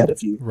marathon ahead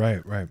of you.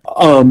 Right.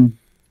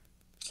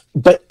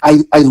 But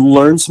I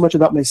learned so much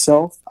about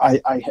myself.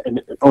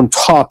 And on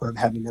top of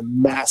having a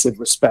massive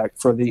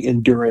respect for the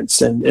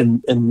endurance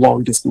and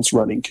long distance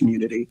running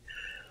community.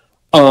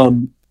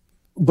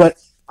 But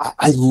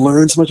I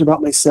learned so much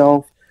about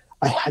myself.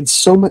 I had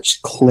so much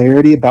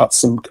clarity about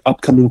some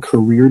upcoming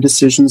career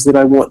decisions that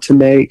I want to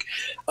make,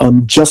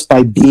 just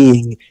by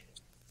being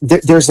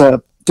there's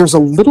a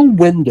little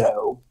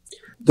window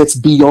that's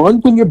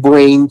beyond when your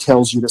brain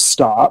tells you to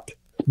stop,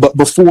 but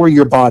before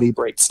your body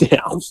breaks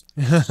down.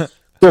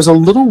 There's a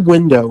little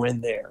window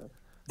in there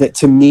that,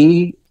 to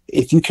me,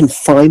 if you can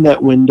find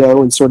that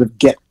window and sort of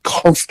get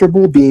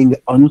comfortable being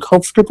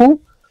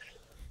uncomfortable,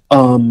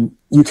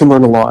 you can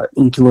learn a lot.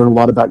 And you can learn a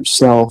lot about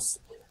yourself,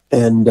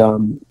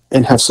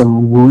 and have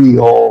some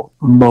real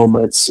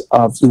moments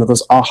of,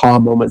 those aha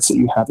moments that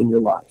you have in your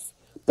life.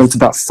 But it's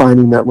about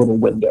finding that little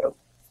window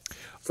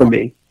for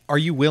me. Are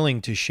you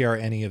willing to share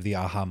any of the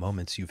aha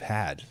moments you've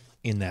had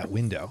in that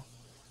window?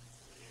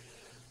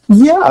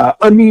 Yeah,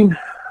 I mean,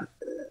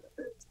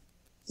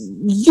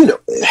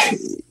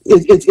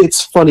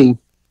 it's funny.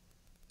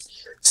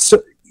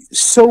 So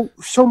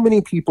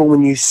many people,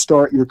 when you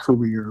start your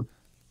career,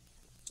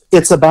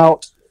 it's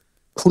about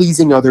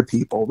pleasing other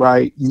people,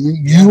 right?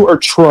 You are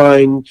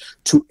trying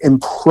to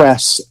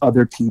impress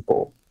other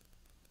people.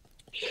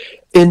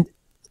 And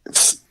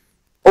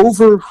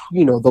over,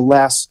 the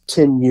last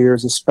 10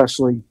 years,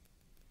 especially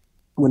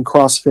when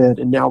CrossFit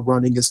and now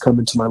running has come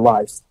into my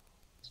life,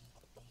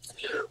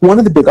 one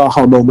of the big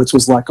aha moments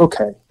was like,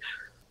 okay,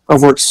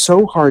 I've worked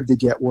so hard to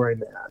get where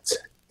I'm at,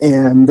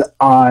 and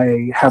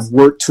I have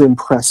worked to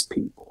impress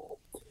people.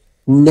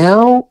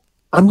 Now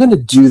I'm going to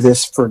do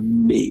this for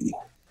me,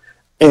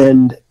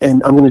 and I'm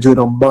going to do it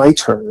on my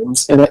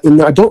terms. And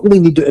I don't really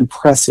need to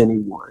impress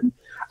anyone.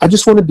 I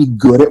just want to be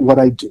good at what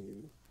I do.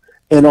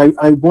 And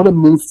I want to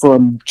move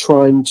from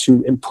trying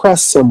to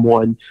impress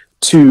someone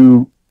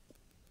to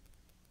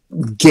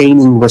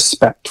gaining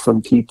respect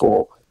from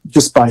people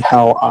just by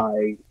how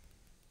I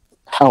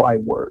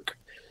work.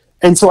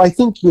 And so I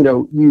think,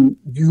 you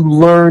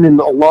learn, in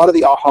a lot of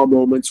the aha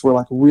moments were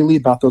like really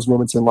about those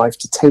moments in life,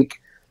 to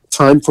take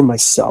time for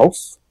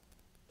myself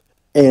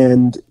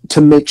and to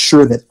make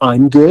sure that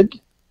I'm good.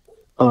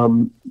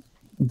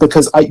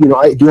 Because I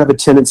do have a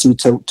tendency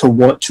to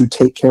want to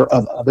take care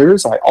of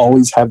others. I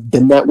always have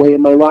been that way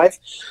in my life.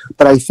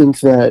 But I think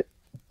that,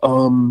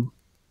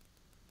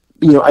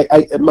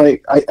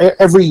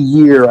 every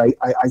year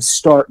I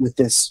start with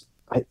this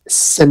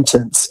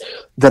sentence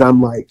that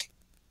I'm like,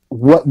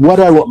 what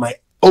I want my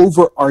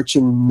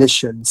overarching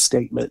mission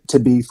statement to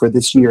be for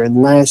this year.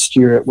 And last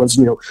year it was,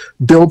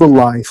 build a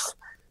life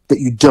that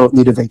you don't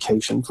need a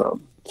vacation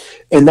from.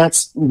 And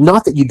that's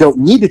not that you don't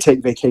need to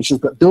take vacations,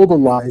 but build a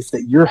life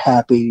that you're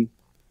happy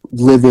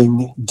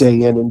living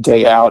day in and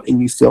day out, and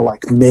you feel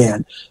like,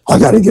 man, I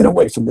got to get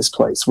away from this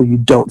place, where you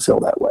don't feel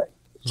that way.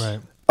 Right.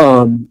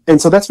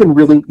 And so that's been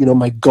really,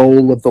 my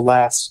goal of the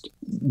last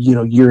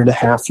year and a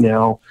half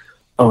now.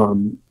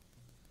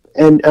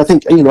 And I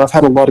think, I've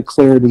had a lot of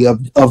clarity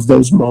of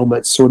those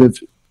moments sort of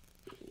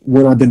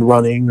when I've been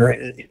running or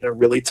in a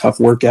really tough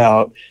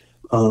workout.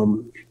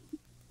 And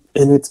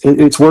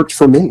it's worked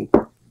for me.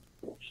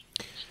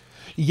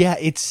 Yeah.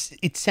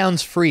 It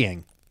sounds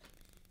freeing.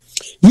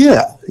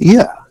 Yeah.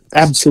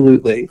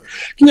 Absolutely.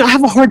 I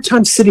have a hard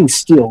time sitting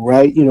still,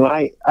 right?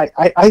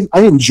 I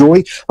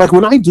enjoy, like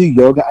when I do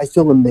yoga, I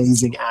feel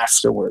amazing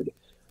afterward.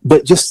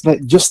 But just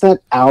that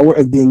hour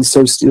of being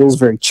so still is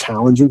very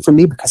challenging for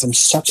me because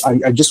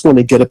I just want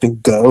to get up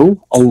and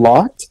go a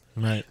lot.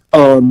 Right.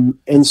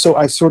 And so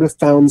I sort of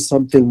found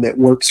something that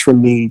works for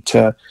me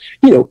to,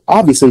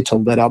 obviously to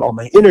let out all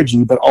my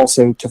energy, but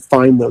also to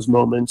find those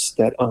moments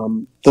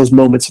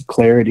of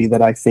clarity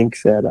that I think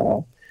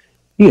that,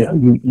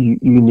 you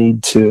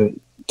need to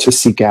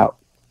seek out.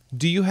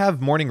 Do you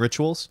have morning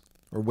rituals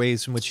or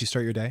ways in which you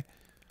start your day?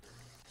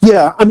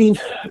 Yeah. I mean,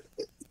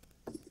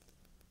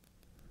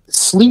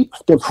 sleep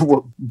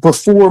before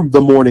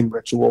the morning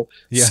ritual,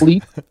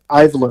 sleep,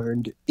 I've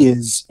learned,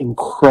 is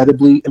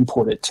incredibly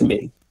important to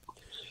me.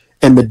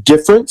 And the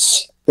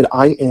difference that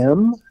I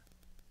am,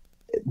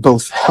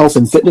 both health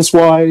and fitness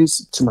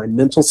wise, to my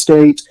mental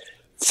state,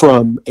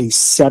 from a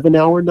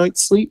 7-hour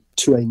night's sleep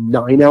to a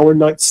 9-hour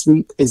night's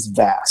sleep is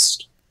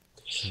vast.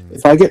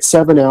 If I get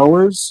 7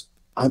 hours,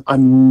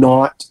 I'm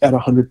not at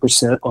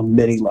 100% on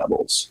many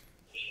levels.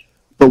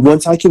 But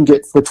once I can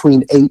get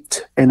between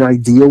 8 and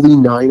ideally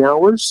 9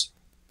 hours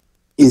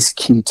is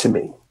key to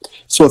me.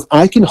 So if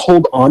I can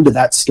hold on to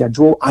that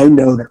schedule, I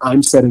know that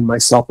I'm setting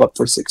myself up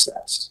for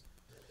success.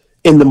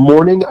 In the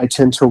morning, I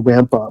tend to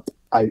ramp up.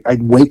 I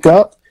wake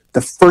up.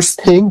 The first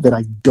thing that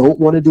I don't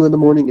want to do in the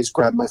morning is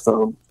grab my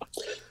phone.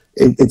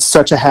 It's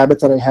such a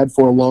habit that I had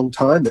for a long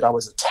time that I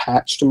was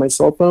attached to my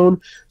cell phone.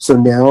 So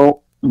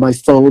now my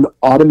phone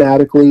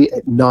automatically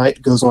at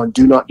night goes on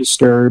Do Not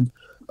Disturb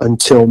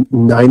until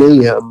 9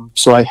 a.m.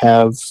 So I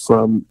have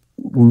from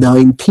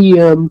 9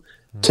 p.m.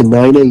 to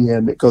 9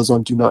 a.m. it goes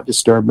on Do Not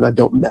Disturb, and I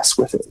don't mess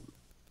with it.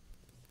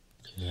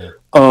 Yeah.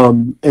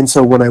 And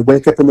so when I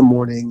wake up in the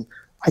morning,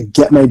 I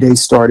get my day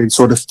started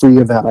sort of free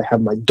of that. I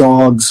have my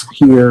dogs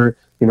here,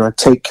 I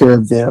take care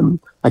of them.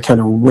 I kind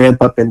of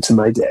ramp up into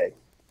my day.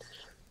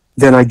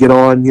 Then I get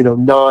on,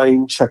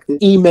 9, check the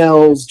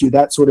emails, do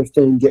that sort of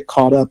thing, get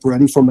caught up,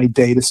 ready for my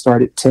day to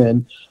start at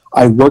 10.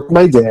 I work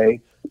my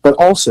day, but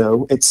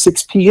also at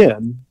 6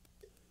 p.m.,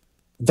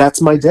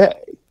 that's my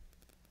day.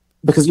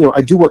 Because,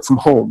 I do work from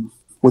home,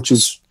 which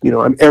is,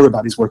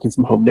 everybody's working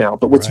from home now.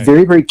 But what's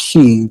very, very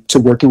key to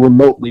working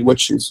remotely,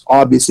 which is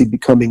obviously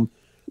becoming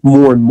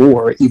more and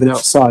more, even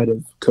outside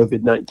of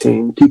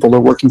COVID-19, people are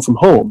working from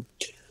home.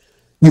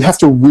 You have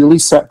to really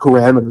set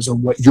parameters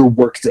on what your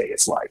work day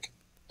is like.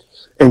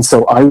 And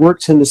so I work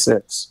 10 to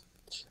 6,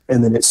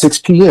 and then at 6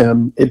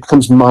 p.m., it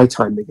becomes my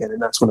time again,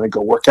 and that's when I go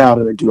work out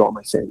and I do all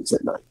my things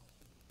at night.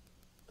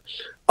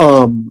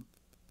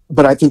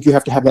 But I think you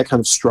have to have that kind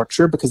of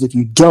structure, because if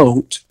you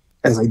don't,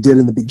 as I did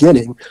in the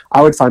beginning,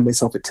 I would find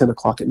myself at 10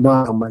 o'clock at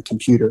night on my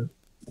computer,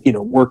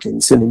 working,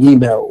 sending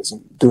emails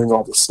and doing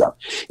all this stuff.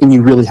 And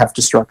you really have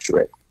to structure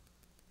it.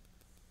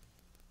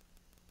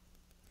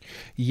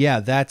 Yeah,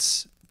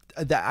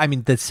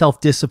 the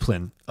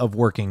self-discipline of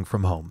working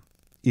from home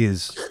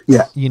is,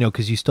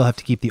 because you still have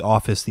to keep the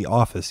office,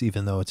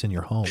 even though it's in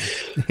your home.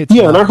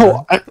 And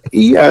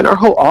our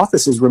whole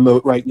office is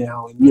remote right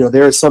now. And,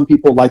 there are some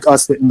people like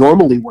us that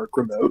normally work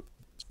remote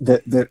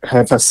that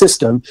have a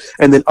system,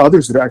 and then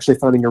others that are actually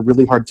finding a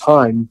really hard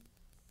time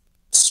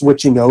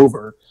switching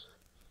over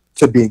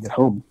to being at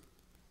home.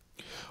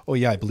 Oh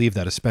yeah, I believe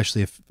that,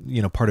 especially if,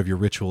 part of your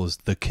ritual is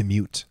the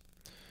commute.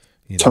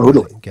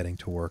 Totally. Getting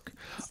to work.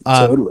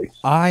 Totally.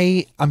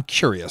 I'm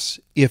curious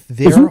if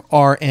there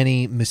are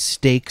any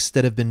mistakes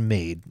that have been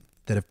made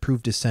that have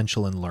proved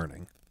essential in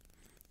learning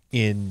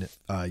in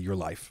your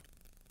life.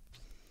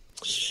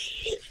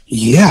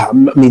 Yeah. I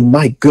mean,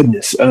 my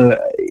goodness. I've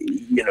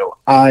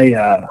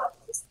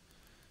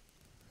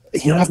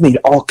made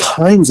all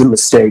kinds of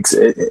mistakes,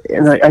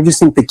 and I just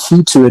think the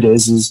key to it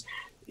is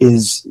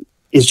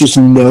just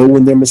know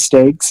when they're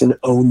mistakes and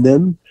own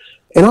them.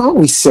 And I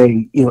always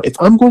say, if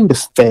I'm going to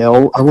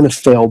fail, I want to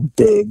fail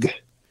big.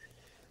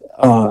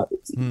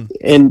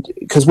 And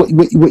because what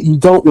you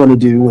don't want to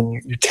do when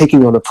you're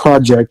taking on a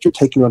project, you're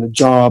taking on a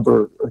job,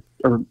 or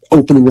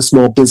opening a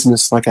small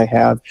business like I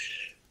have,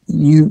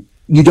 you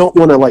don't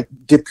want to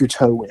dip your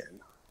toe in.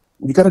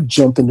 You got to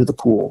jump into the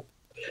pool.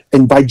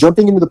 And by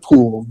jumping into the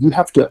pool, you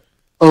have to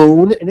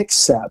own and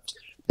accept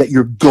that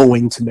you're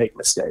going to make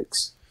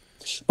mistakes,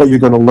 but you're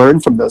going to learn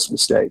from those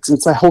mistakes.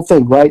 It's that whole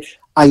thing, right?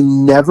 I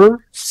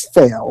never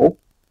fail.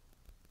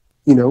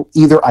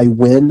 Either I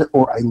win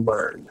or I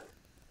learn.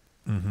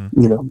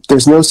 Mm-hmm.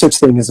 There's no such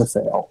thing as a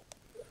fail.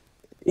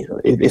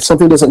 If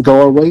something doesn't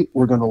go our way,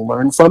 we're going to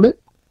learn from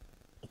it,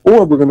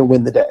 or we're going to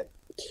win the day.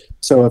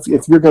 So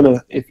if you're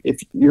gonna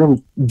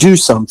do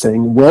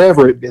something,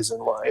 wherever it is in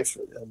life,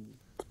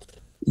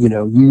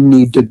 you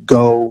need to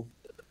go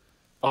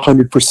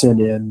 100%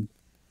 in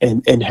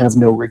and have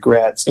no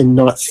regrets and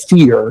not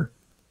fear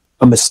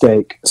a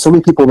mistake. So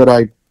many people that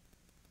I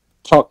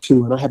talk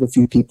to, and I have a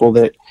few people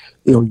that,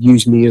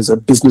 use me as a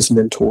business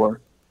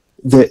mentor,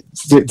 that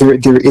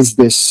there is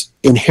this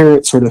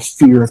inherent sort of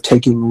fear of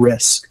taking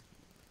risk.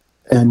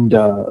 And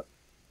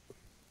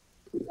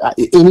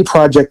any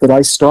project that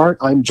I start,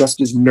 I'm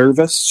just as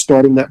nervous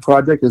starting that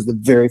project as the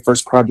very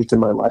first project in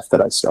my life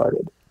that I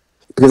started.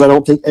 Because I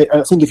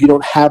think if you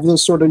don't have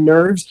those sort of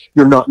nerves,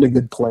 you're not in a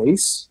good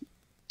place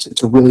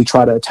to really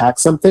try to attack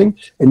something.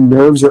 And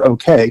nerves are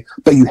okay,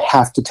 but you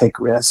have to take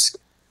risk,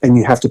 and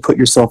you have to put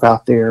yourself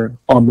out there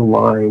on the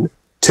line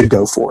to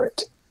go for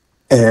it.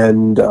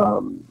 And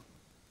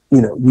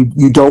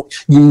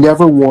you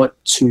never want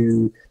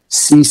to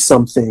see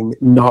something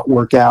not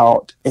work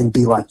out and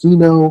be like,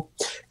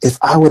 if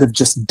I would have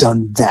just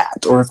done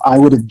that, or if I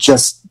would have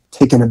just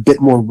taken a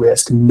bit more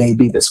risk,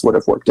 maybe this would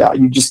have worked out.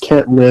 You just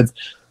can't live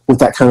with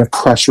that kind of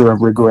pressure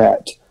of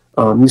regret.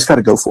 You just got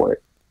to go for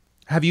it.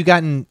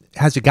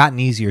 Has it gotten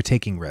easier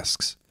taking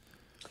risks?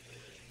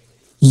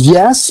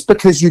 Yes,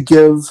 because you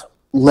give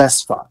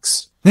less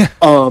fucks.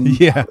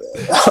 Yeah,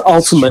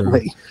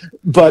 ultimately.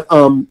 But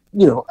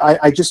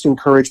I just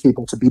encourage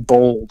people to be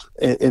bold,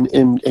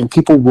 and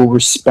people will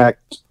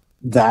respect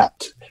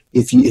that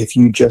if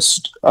you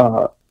just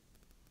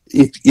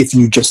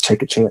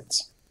take a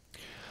chance.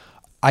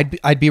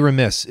 I'd be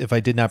remiss if I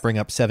did not bring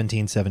up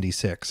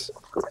 1776.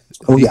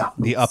 Oh yeah,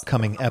 the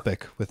upcoming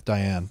epic with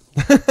Diane.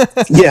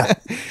 Yeah,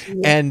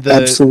 and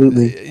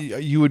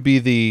absolutely, you would be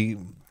the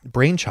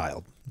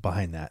brainchild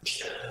behind that.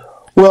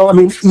 Well, I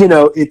mean,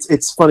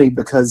 it's funny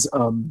because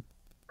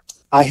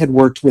I had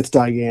worked with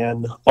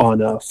Diane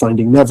on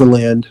Finding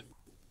Neverland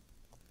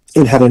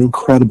and had an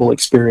incredible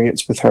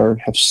experience with her.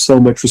 Have so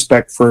much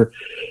respect for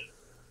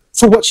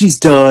what she's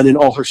done in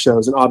all her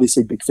shows, and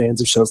obviously big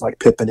fans of shows like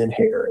Pippin and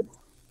Hair and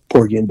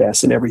Porgy and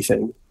Bess and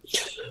everything.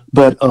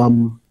 But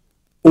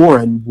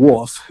Orrin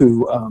Wolf,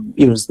 who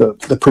is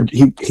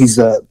he's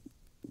a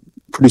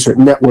producer at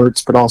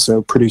Networks, but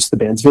also produced the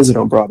band's Visit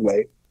on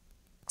Broadway,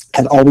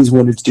 had always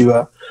wanted to do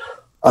a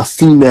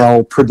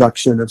female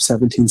production of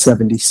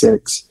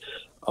 1776.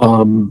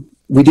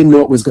 We didn't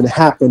know it was going to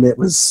happen. It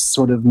was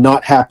sort of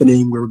not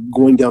happening. We were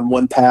going down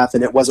one path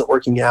and it wasn't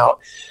working out.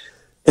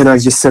 And I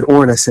just said,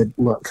 Orrin, I said,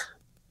 look,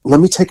 let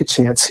me take a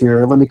chance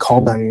here. Let me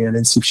call Diane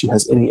and see if she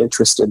has any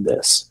interest in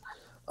this.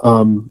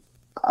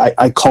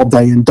 I called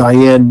Diane.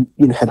 Diane,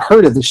 had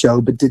heard of the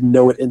show, but didn't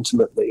know it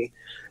intimately.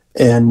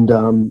 And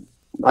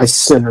I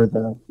sent her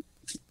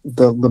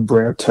the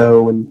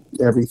libretto and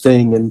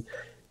everything. And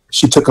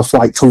she took a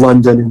flight to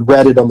London and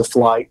read it on the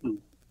flight and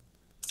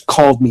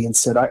called me and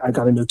said, I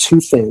got to know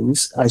two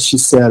things. She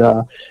said,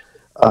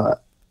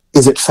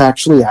 is it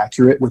factually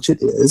accurate, which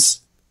it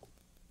is?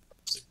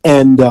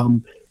 And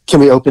can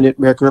we open it at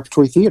American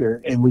Repertory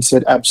Theater? And we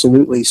said,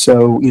 absolutely.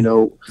 So,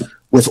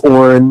 with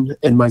Orrin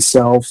and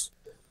myself,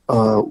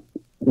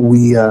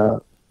 we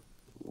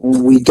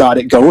got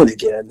it going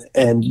again.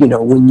 And,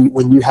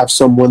 when you have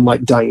someone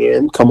like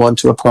Diane come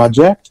onto a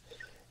project,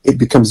 it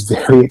becomes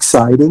very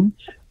exciting.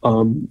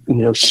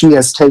 She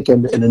has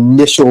taken an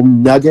initial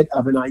nugget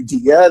of an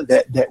idea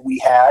that we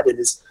had and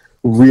is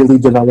really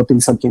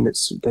developing something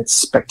that's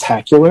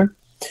spectacular.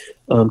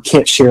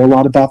 Can't share a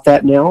lot about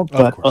that now,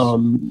 but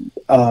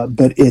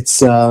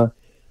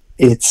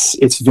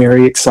it's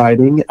very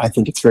exciting. I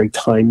think it's very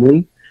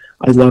timely.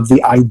 I love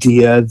the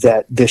idea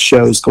that this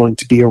show is going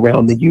to be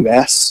around the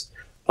U.S.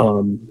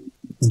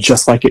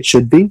 Just like it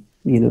should be.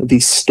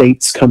 These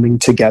states coming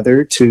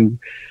together to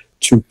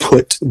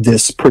put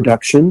this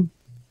production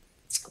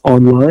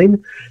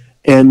online,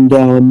 and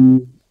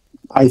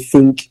I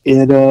think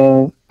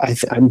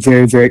I'm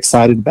very, very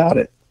excited about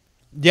it.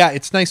 Yeah,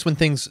 it's nice when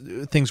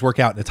things work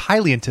out, and it's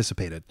highly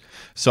anticipated.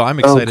 So I'm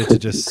excited to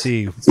just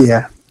see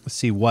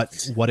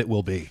what it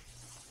will be.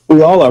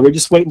 We all are. We're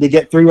just waiting to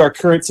get through our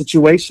current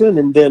situation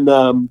and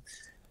then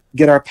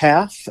get our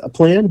path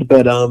planned.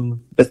 But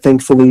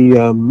thankfully,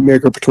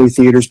 American Repertory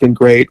Theater's been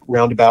great.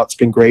 Roundabout's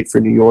been great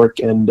for New York,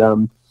 and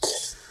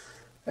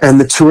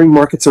the touring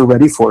markets are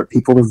ready for it.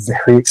 People are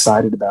very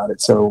excited about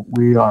it. So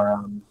we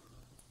are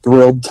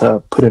thrilled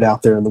to put it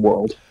out there in the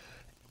world.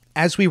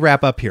 As we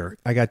wrap up here,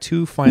 I got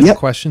two final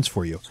questions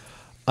for you.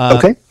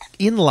 Okay.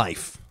 In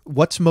life,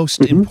 what's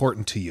most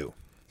important to you?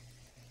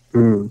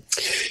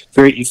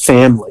 Very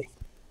family.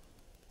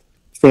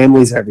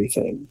 Family's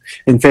everything.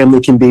 And family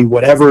can be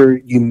whatever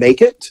you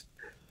make it,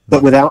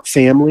 but without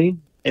family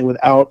and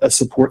without a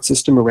support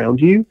system around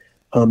you,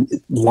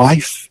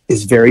 life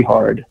is very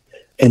hard.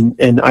 And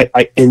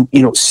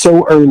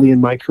so early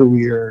in my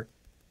career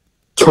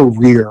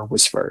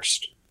was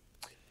first.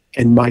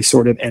 And my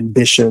sort of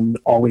ambition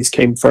always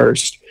came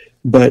first.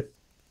 But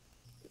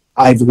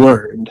I've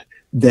learned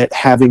that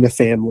having a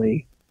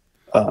family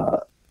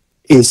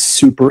is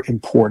super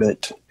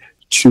important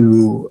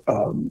to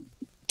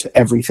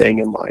everything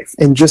in life.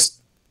 And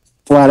just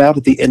flat out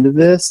at the end of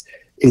this,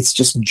 it's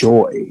just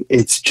joy.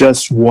 It's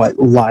just what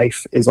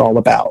life is all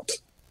about.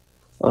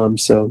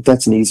 So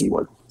that's an easy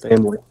one,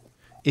 family.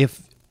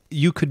 If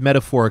you could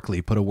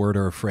metaphorically put a word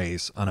or a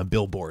phrase on a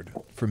billboard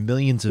for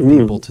millions of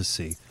people to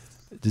see,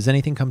 Does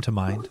anything come to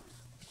mind?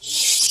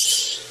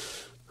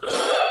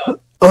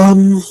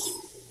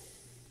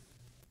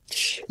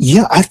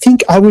 Yeah, I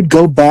think I would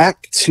go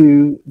back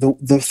to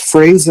the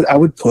phrase that I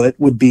would put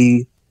would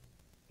be,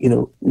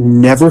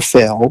 never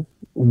fail,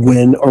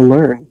 win or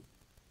learn.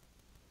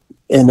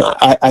 And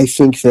I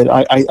think that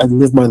I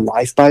live my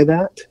life by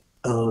that.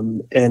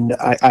 And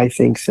I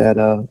think that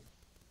a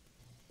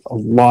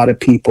lot of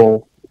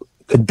people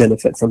could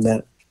benefit from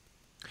that.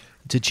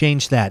 To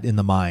change that in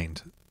the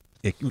mind,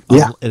 it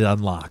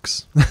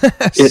unlocks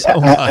so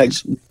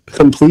much.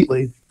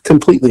 Completely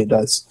it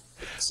does.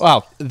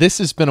 Wow, this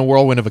has been a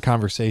whirlwind of a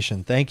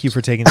conversation. Thank you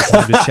for taking the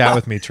time to chat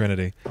with me,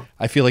 Trinity.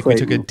 I feel like we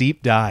took a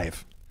deep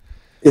dive.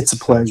 It's a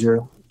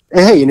pleasure.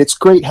 Hey, and it's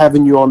great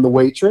having you on The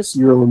Waitress.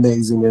 You're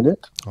amazing in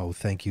it. Oh,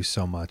 thank you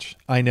so much.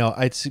 I know.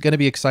 It's going to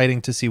be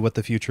exciting to see what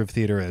the future of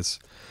theater is.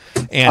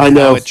 And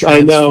how it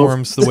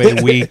transforms the way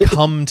we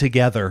come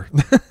together.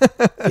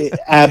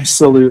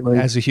 Absolutely.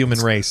 As a human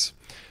race.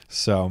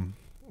 So,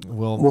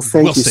 well,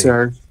 thank you, see.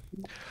 Sir.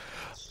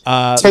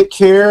 Take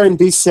care and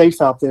be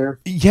safe out there.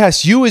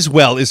 Yes, you as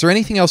well. Is there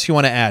anything else you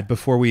want to add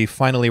before we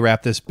finally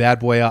wrap this bad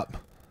boy up?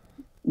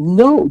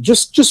 No,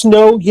 just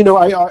know,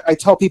 I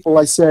tell people,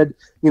 I said,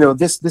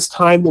 this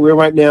time that we're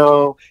right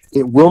now,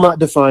 it will not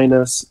define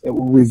us. It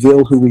will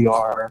reveal who we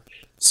are.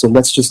 So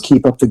let's just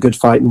keep up the good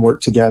fight and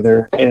work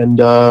together, and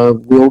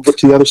we'll get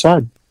to the other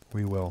side.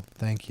 We will.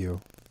 Thank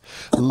you.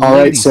 All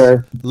right,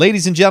 sir.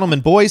 Ladies and gentlemen,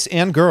 boys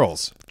and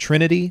girls,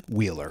 Trinity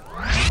Wheeler.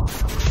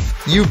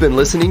 You've been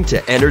listening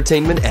to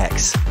Entertainment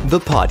X, the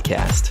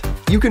podcast.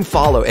 You can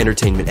follow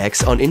Entertainment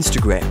X on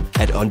Instagram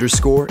at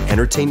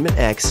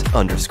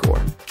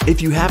 _EntertainmentX_. If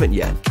you haven't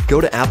yet,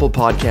 go to Apple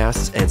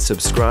Podcasts and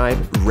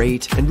subscribe,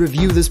 rate, and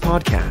review this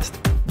podcast.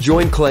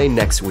 Join Clay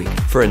next week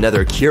for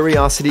another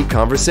curiosity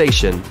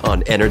conversation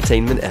on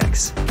Entertainment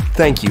X.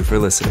 Thank you for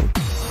listening.